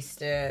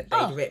defaced it,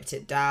 they ripped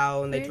it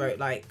down, they wrote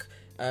like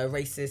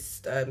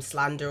racist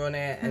slander on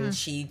it, and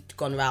she'd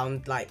gone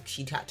around, like,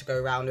 she'd had to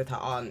go around with her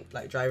aunt,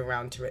 like, driving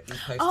around to rip these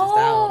posters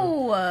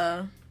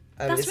down.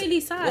 That's really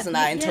sad. Wasn't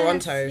that in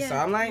Toronto? Yeah. So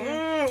I'm like,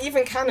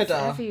 even Canada.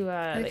 It's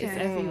everywhere. Okay. It's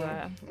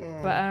everywhere.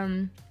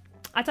 But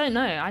I don't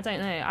know.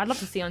 I'd love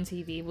to see it on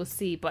TV. We'll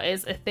see. But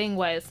it's a thing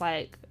where it's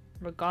like,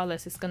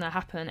 regardless, it's gonna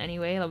happen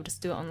anyway. I'll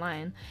just do it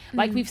online.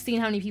 Like, we've seen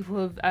how many people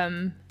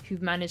have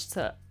who've managed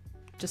to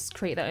just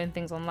create their own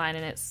things online,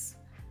 and it's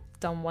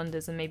done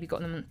wonders and maybe got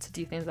them to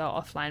do things that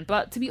are offline.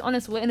 But to be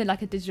honest, we're in a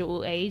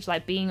digital age.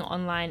 Like, being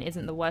online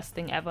isn't the worst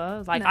thing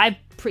ever. Like, I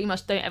pretty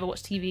much don't ever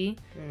watch TV.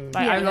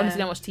 Like, I honestly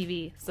don't watch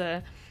TV,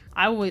 so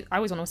I always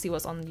want to see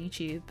what's on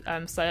YouTube.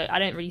 So I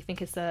don't really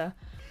think it's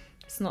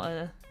not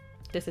a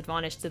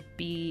disadvantage to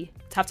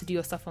have to do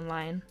your stuff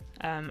online.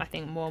 I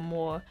think more and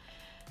more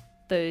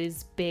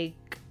those big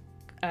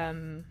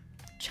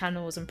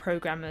channels and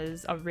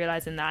programmers are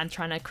realizing that and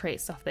trying to create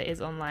stuff that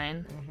is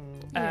online.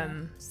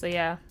 So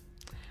yeah,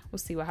 we'll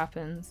see what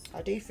happens.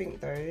 I do think,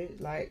 though,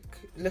 like,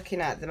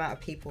 looking at the amount of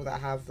people that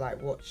have, like,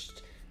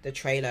 watched the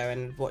trailer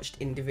and watched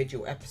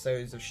individual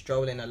episodes of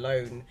Strolling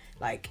alone,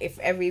 like, if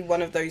every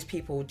one of those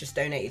people just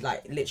donated,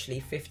 like,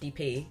 literally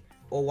 50p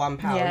or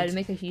 £1, yeah, it'd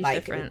make a huge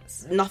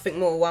difference. Nothing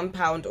more,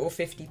 £1 or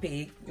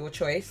 50p, your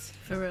choice.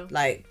 For real.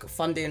 Like,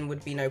 funding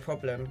would be no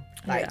problem.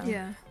 Like,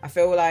 Yeah. I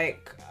feel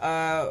like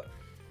we're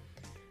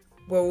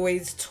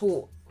always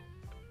taught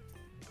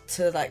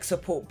to, like,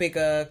 support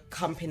bigger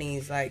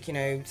companies, like, you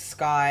know,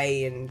 Sky,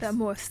 and They're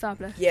more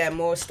established. Yeah,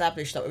 more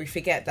established. Like, we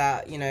forget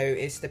that, you know,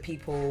 it's the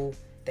people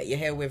that you're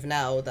here with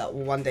now that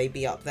will one day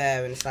be up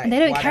there, and it's like, they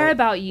don't care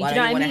about you. Do you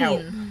know what I mean?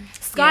 Help?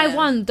 Sky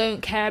One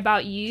don't care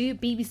about you.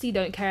 BBC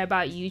don't care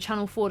about you.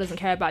 Channel 4 doesn't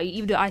care about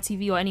you. Either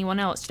ITV or anyone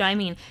else. Do you know what I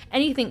mean?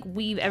 Anything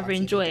we've ever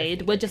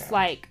enjoyed, we're just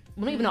like,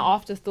 we're not even an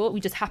afterthought.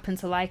 We just happen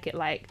to like it.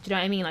 Like, do you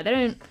know what I mean?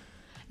 Like,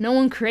 no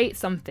one creates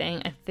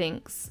something and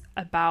thinks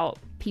about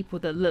people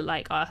that look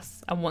like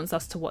us and wants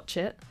us to watch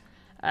it.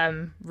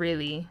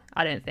 Really,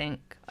 I don't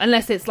think.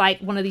 Unless it's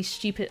like one of these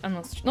stupid,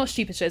 not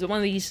stupid shows, but one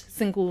of these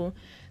single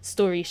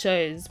story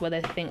shows where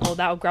they think, oh,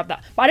 that'll grab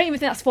that. But I don't even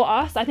think that's for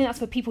us. I think that's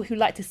for people who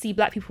like to see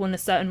black people in a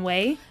certain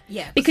way.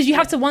 Yeah. Because you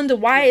have to wonder,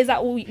 why is that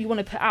all you want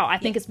to put out? I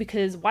think it's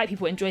because white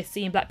people enjoy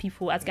seeing black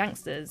people as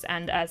gangsters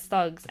and as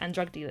thugs and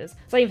drug dealers.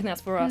 So I don't even think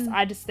that's for us.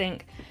 I just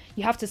think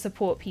you have to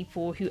support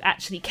people who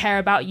actually care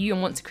about you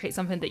and want to create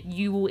something that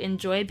you will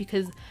enjoy,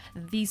 because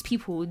these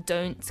people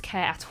don't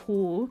care at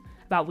all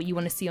about what you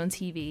want to see on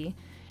TV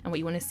and what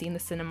you want to see in the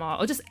cinema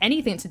or just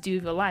anything to do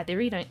with your life. They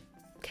really don't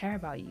care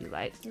about you.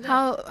 Like,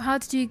 how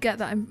did you get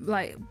that?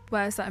 Like,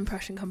 where's that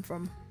impression come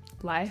from?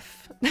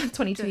 Life.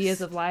 22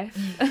 years of life.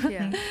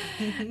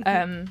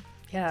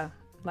 Yeah.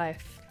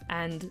 Life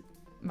and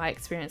my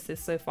experiences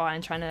so far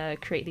and trying to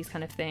create these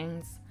kind of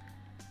things,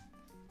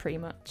 pretty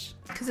much.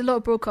 Because a lot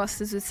of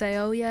broadcasters would say,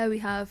 oh yeah, we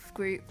have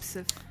groups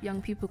of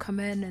young people come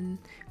in and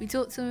we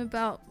talk to them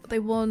about what they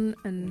want.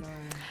 And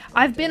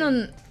I've been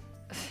on,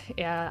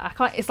 I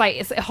can't,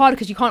 it's hard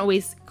because you can't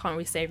always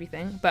say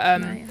everything, but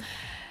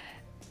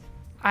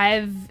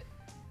I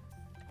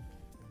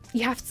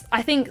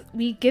think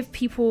we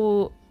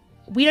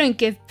don't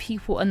give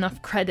people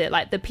enough credit.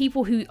 Like, the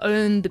people who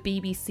own the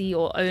BBC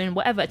or own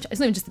whatever, it's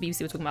not even just the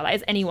BBC we're talking about, like,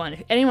 it's anyone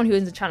who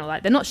owns a channel.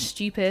 Like, they're not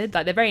stupid,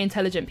 like, they're very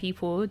intelligent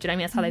people. Do you know what I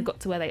mean? That's how they've got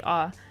to where they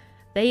are.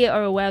 They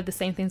are aware of the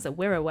same things that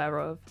we're aware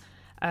of.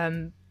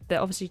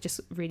 They're obviously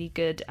just really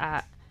good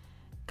at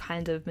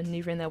kind of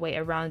maneuvering their way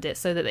around it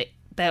so that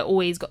they're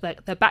always got,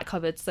 like, their back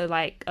covered. So,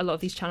 like, a lot of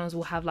these channels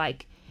will have,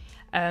 like,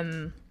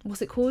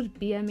 what's it called?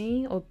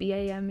 BME or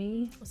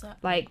BAME? What's that?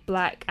 Like,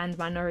 black and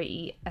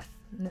minority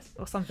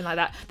or something like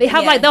that. They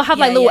have they'll have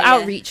little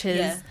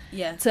outreaches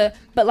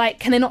but like,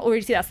 can they not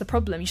already see that's the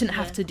problem? You shouldn't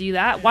have to do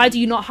that. Why do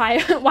you not hire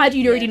why do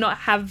you already not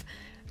have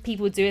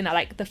people doing that?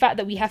 Like, the fact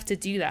that we have to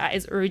do that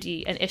is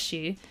already an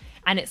issue,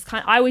 and it's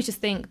I always just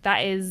think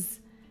that's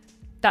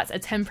a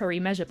temporary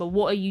measure, but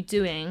what are you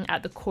doing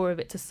at the core of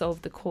it to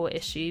solve the core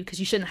issue? Because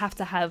you shouldn't have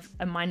to have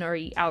a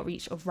minority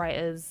outreach of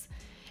writers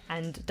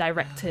and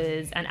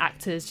directors and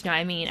actors, do you know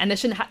what I mean? And there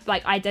shouldn't have,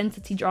 like,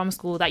 Identity Drama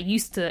School, that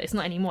it's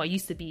not anymore, it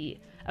used to be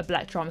a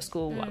black drama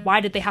school. Why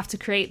did they have to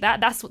create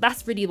that?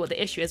 That's really what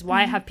the issue is.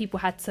 Why have people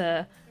had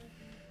to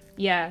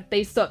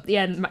they stopped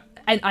and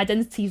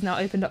Identity's now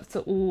opened up to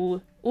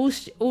all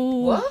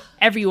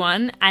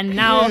everyone, and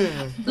now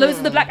loads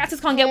of the black actors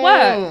can't get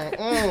work.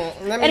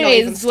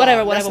 Anyways,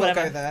 whatever.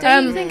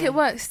 Don't you think it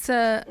works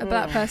to a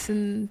black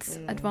person's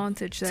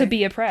advantage, though? To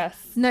be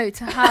oppressed? No,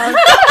 to have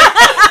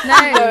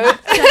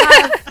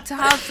to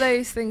have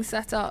those things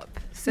set up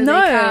so they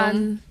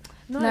can.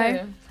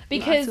 No.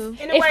 Because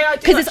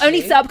it's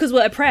only set up because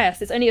we're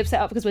oppressed. It's only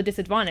set up because we're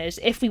disadvantaged.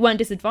 If we weren't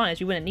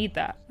disadvantaged, we wouldn't need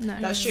that. No.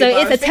 That's true, so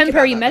it's a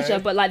temporary measure,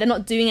 but like, they're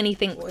not doing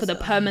anything for the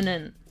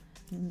permanent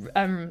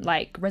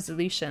like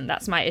resolution.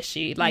 That's my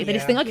issue. Like, they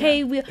just think,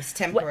 okay, it's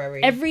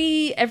temporary.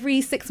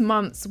 Every 6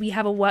 months we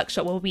have a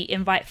workshop where we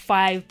invite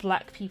 5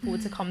 black people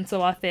to come to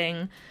our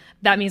thing.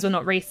 that means we're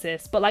not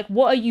racist. But like,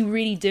 what are you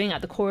really doing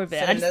at the core of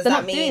it? So They're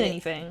not doing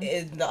anything.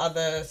 In the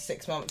other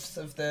 6 months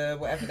of the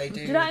whatever they do,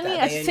 Do you know what I mean? They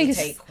I just only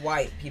think take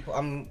white people.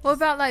 What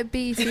about like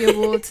BET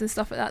awards and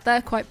stuff like that?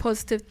 They're quite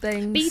positive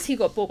things. BET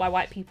got bought by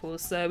white people,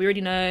 so we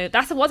already know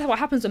that's what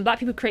happens when black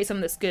people create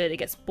something that's good. It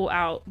gets bought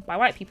out by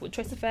white people.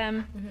 Choice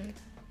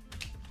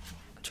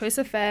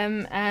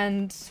FM,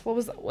 and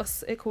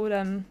what's it called?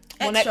 One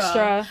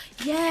Extra.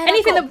 Yeah.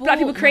 Anything that black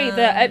people create,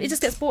 that it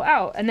just gets bought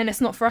out, and then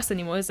it's not for us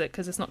anymore, is it?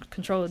 Because it's not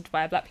controlled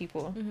by black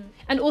people.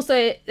 And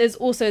also, there's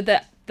also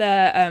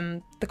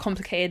the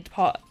complicated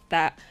part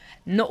that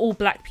not all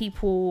black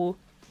people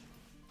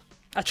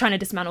are trying to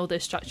dismantle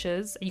those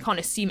structures. You can't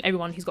assume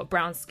everyone who's got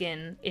brown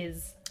skin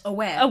is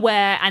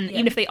aware, and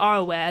even if they are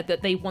aware,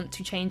 that they want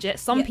to change it.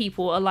 Some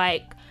people are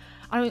like,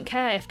 I don't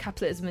care if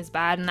capitalism is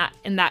bad,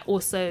 and that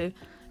also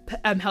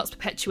helps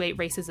perpetuate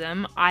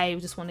racism. I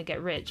just want to get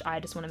rich.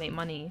 I just want to make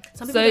money.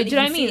 Some people don't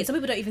even see it. Some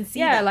people don't even see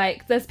that. Yeah,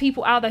 like there's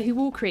people out there who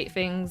will create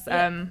things,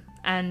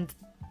 and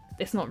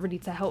it's not really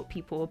to help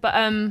people. But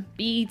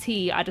BET,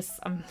 I'm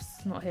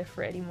just not here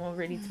for it anymore,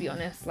 really, to be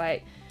honest.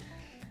 Like,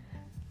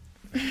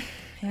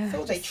 I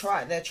thought they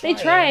tried. They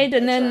tried,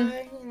 and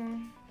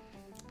then.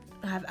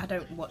 I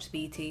don't watch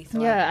BET.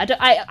 So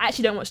I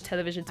actually don't watch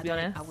television, to be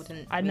honest. I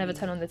wouldn't. I'd never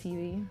turn on the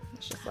TV.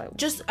 It's just like.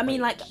 I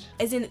mean, like,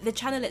 as in the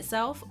channel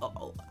itself.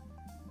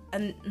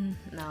 And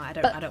no, I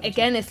don't. But I don't.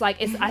 Again, it's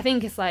like I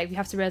think it's like we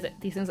have to realize that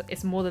these things.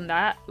 It's more than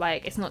that.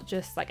 Like, it's not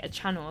just like a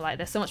channel. Like,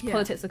 there's so much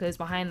politics that goes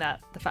behind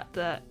that. The fact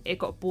that it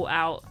got bought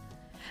out.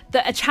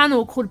 That a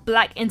channel called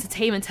Black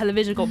Entertainment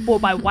Television got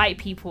bought by white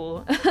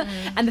people,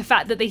 and the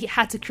fact that they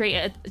had to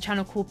create a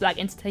channel called Black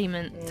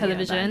Entertainment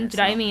Television. Do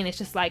you know what I mean? It's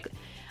just like.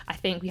 I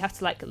think we have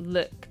to like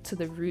look to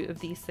the root of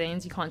these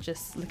things. You can't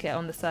just look at it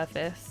on the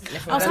surface.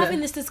 I was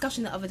having this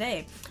discussion the other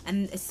day,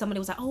 and somebody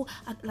was like, "Oh,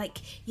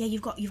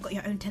 you've got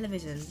your own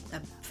television."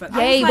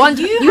 Hey, like,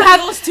 you have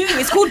yours too.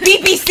 It's called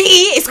BBC.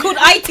 It's called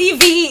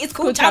ITV. It's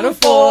called Channel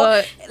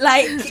 4.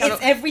 Like it's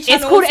every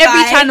channel. It's called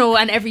every channel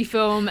and every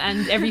film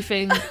and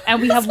everything.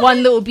 And we have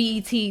one little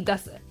BET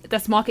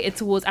that's marketed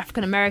towards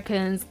African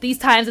Americans. These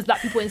times there's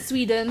black people in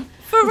Sweden,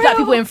 black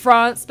people in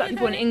France, black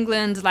people in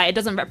England. Like, it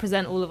doesn't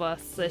represent all of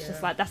us, so it's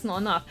just like, that's not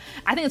enough.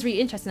 I think it's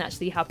really interesting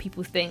actually how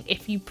people think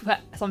if you put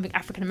something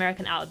African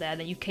American out there,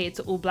 then you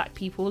cater to all black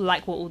people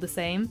like we're all the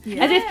same,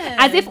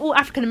 as if all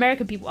African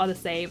American people are the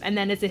same, and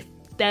then as if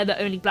they're the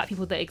only black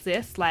people that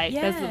exist. Like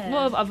there's a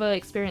lot of other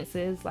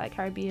experiences like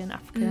Caribbean,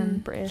 African,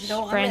 British,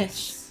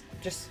 French.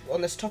 Just on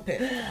this topic,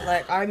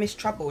 like I miss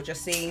Trouble.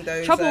 Just seeing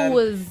those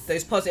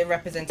those positive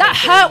representations. That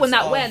hurt when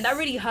that went. That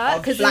really hurt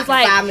because it was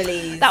like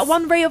families. That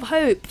one ray of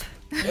hope.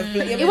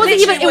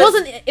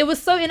 It was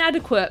so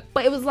inadequate,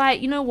 but it was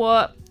like, you know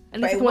what?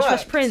 At least I can watch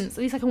Fresh Prince.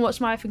 At least I can watch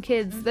My Wife and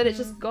Kids. Then it's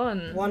just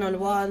gone.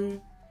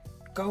 One-on-one,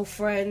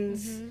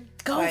 girlfriends.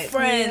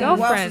 Girlfriends.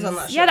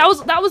 Yeah,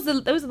 those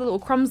are the little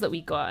crumbs that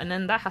we got, and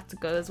then that had to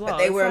go as well. But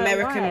they were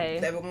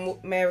American. They were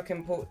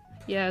American.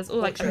 Yeah, it's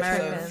all like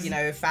American.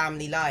 Of,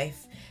 family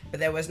life. But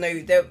there was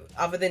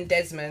other than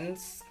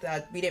Desmond's,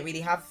 we didn't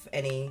really have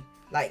any.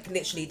 Like,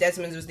 literally,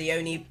 Desmond's was the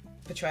only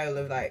portrayal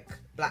of, like,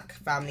 black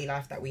family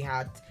life that we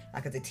had,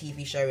 like, as a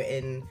TV show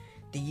in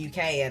the UK.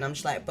 And I'm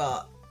just like,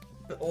 but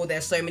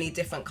there's so many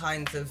different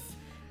kinds of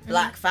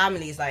black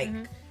families, like,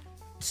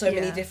 so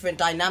many different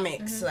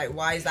dynamics. Like,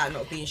 why is that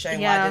not being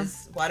shown? Yeah.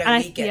 Why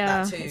don't we get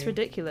that too? It's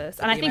ridiculous.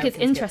 And I think it's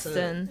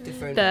interesting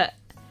that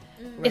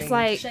it's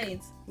like...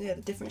 Shades. Yeah,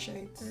 the different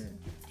shades.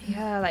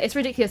 Yeah, like, it's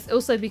ridiculous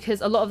also because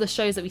a lot of the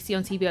shows that we see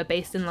on TV are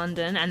based in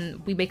London,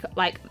 and we make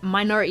like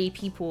minority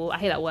people, I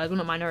hate that word, we're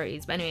not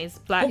minorities, but anyways,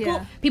 black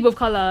people of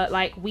colour,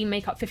 like, we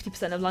make up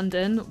 50% of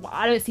London.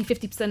 I don't see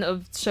 50%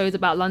 of shows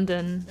about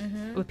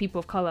London with people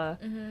of colour,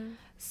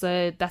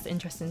 so that's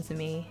interesting to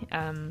me.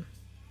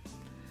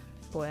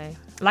 Boy,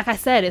 like I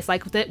said, it's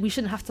like we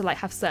shouldn't have to like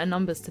have certain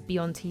numbers to be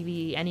on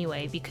TV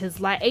anyway, because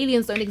like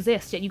aliens don't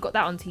exist yet you got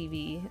that on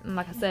TV, and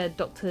like I said,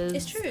 doctors,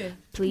 it's true,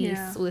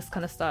 police, all this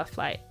kind of stuff,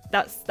 like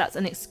that's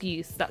an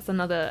excuse. That's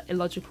another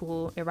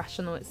illogical,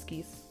 irrational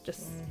excuse,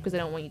 just because they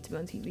don't want you to be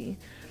on TV.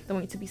 They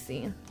want you to be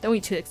seen. They want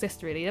you to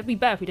exist, really. That'd be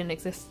better if we didn't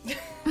exist.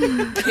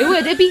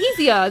 It'd be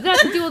easier. They don't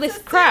have to do all this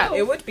crap.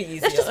 It would be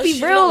easier. Let's just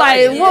be real,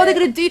 like, what are they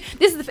going to do?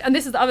 This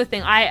is the other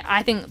thing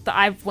I think that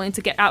I've wanted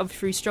to get out of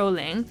through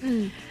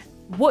strolling.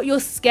 What you're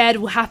scared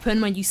will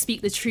happen when you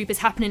speak the truth is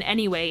happening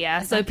anyway,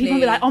 yeah? Exactly. So people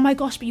will be like, oh my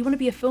gosh, but you want to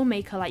be a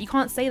filmmaker. Like, you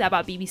can't say that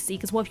about BBC,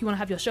 because what if you want to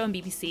have your show on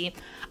BBC?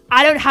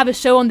 I don't have a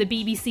show on the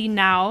BBC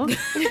now.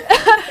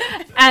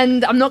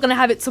 And I'm not going to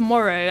have it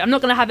tomorrow. I'm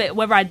not going to have it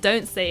whether I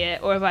don't say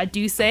it or whether I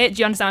do say it. Do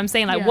you understand what I'm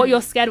saying? Like, what you're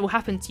scared will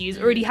happen to you is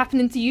already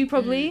happening to you,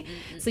 probably.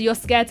 So you're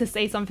scared to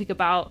say something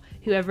about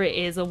whoever it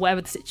is or whatever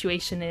the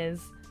situation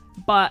is,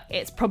 but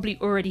it's probably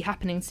already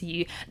happening to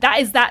you. That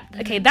is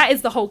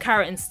the whole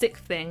carrot and stick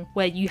thing,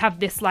 where you have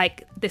this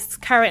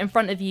carrot in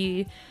front of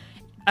you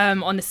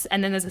on this,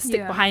 and then there's a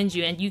stick behind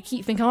you, and you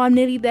keep thinking, oh, I'm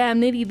nearly there,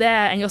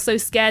 and you're so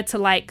scared to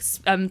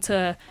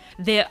to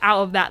veer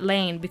out of that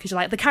lane, because you're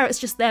like, the carrot's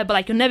just there, but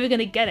like, you're never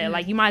gonna get it.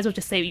 Like, you might as well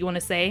just say what you want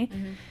to say.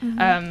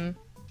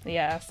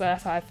 Yeah, so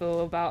that's how I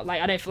feel about,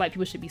 like, I don't feel like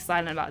people should be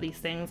silent about these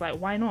things. Like,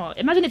 why not?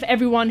 Imagine if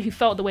everyone who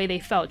felt the way they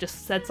felt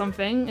just said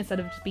something instead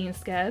of just being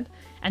scared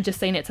and just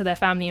saying it to their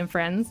family and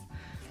friends.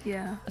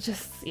 Yeah. I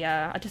just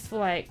feel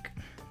like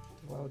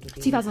World would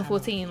be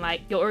 2014,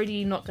 like, you're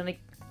already not gonna,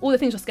 all the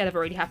things you're scared of are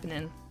already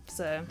happening,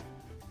 so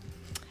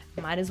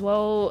might as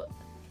well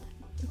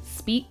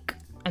speak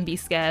and be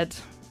scared.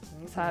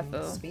 That's how I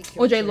feel. Speak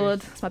your Audre truth. Lorde,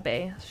 that's my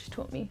bae. She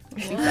taught me.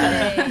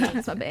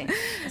 That's my bae.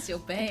 That's your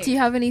babe. Do you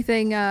have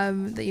anything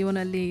that you want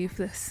to leave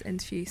this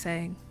interview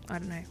saying? I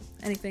don't know.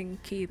 Anything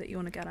key that you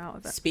want to get out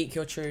of it? Speak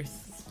your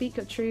truth. Speak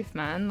your truth,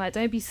 man. Like,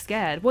 don't be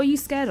scared. What are you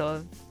scared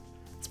of?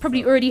 It's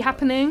probably already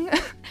happening.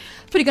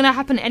 Probably gonna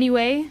happen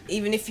anyway.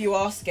 Even if you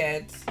are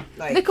scared,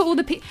 like, Look at all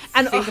the people.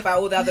 And think about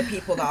all the other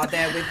people that are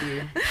there with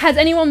you. has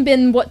anyone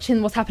been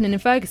watching what's happening in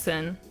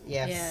Ferguson?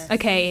 Yes. Yes.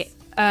 Okay.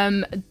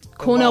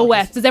 Cornel world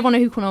West. Does everyone know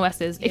who Cornel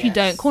West is? If you Yes.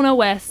 don't, Cornel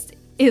West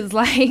is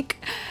like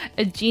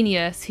a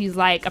genius who's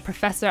like a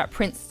professor at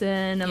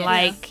Princeton and Yeah.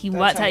 like he Don't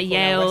worked tell at me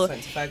Cornel Yale. West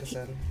went to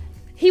Ferguson.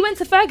 He went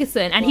to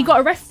Ferguson and he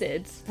got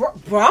arrested.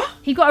 Bruh?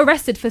 He got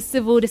arrested for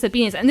civil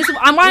disobedience. And this is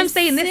why I'm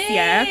saying this,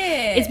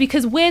 yeah, is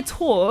because we're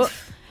taught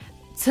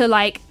to,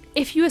 like,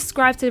 if you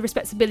ascribe to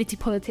respectability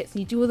politics and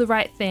you do all the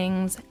right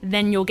things,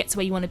 then you'll get to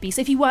where you want to be. So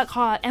if you work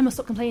hard, Emma,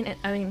 stop complaining.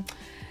 I mean,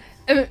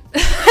 sorry.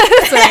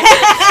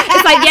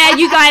 It's like, yeah,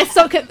 you guys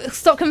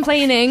stop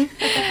complaining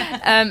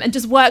and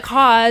just work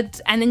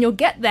hard and then you'll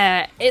get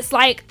there. It's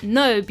like,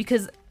 no,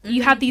 because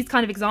you have these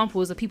kind of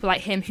examples of people like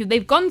him who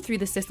they've gone through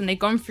the system, they've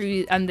gone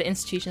through the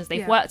institutions,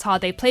 they've worked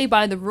hard, they play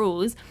by the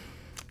rules.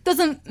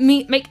 Doesn't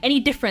make any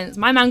difference.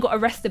 My man got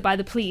arrested by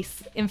the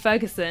police in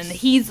Ferguson.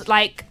 He's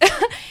like,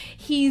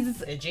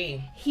 he's A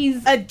G.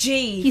 A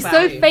G. he's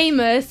so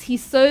famous.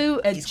 He's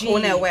so He's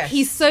Cornel West.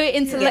 he's so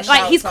intellect. Yeah,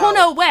 Like, he's shouts out.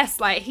 Cornel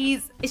West. Like,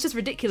 it's just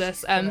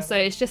ridiculous. So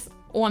it's just,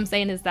 all I'm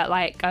saying is that,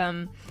 like,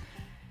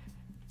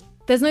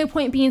 there's no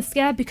point being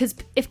scared, because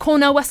if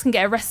Cornel West can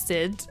get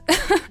arrested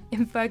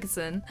in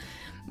Ferguson,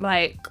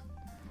 like,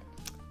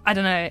 I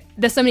don't know.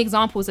 There's so many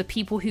examples of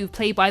people who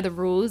play by the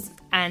rules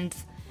and,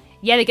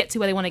 yeah, they get to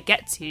where they want to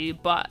get to,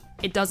 but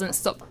it doesn't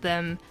stop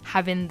them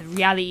having the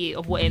reality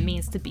of what it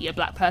means to be a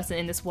black person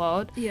in this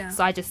world. Yeah.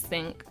 So I just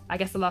think, I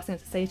guess the last thing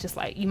to say is just,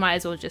 like, you might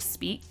as well just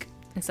speak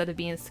instead of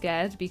being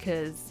scared,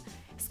 because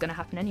it's going to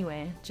happen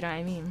anyway. Do you know what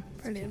I mean?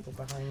 Brilliant.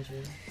 People behind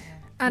you.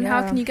 And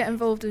Yeah. how can you get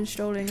involved in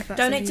strolling if that's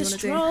Donate to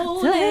something you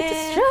want to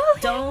do?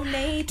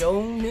 Strolling. Donate.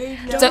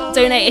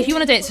 Donate. If you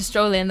want to donate to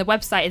Strolling, the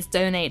website is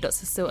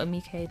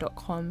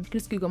donate.cecileamike.com. You can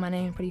just Google my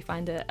name and probably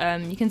find it.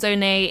 You can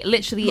donate.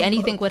 Literally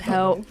anything would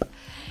help.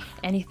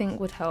 Anything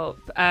would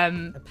help.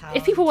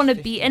 If people want to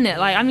be in it,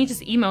 like, I mean,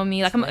 just email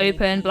me. Like, I'm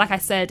open. But like I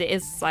said, it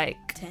is like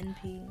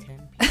 10p.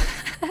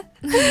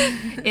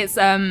 it's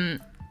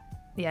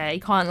yeah,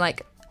 you can't,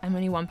 like, I'm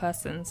only one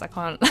person, so I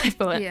can't, like,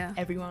 fill it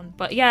everyone.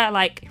 But yeah,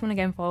 like, if you want to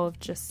get involved,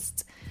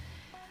 just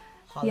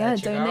Holla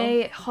at your girl.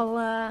 donate,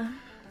 holla,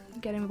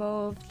 get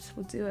involved.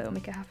 We'll do it. We'll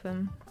make it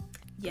happen.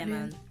 Yeah,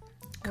 man.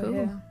 Cool.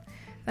 Yeah.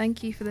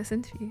 Thank you for this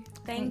interview.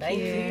 Thank Thank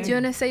you. you. Do you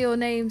want to say your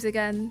names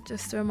again,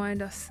 just to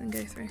remind us and go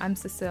through? I'm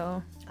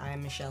Cecile. I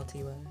am Michelle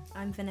Tiwa.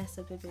 I'm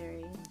Vanessa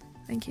Biberi.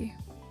 Thank you.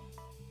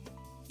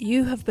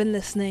 You have been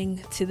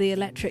listening to the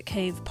Electric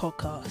Cave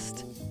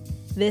podcast.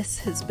 This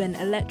has been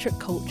Electric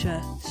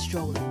Culture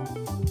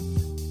Strolling.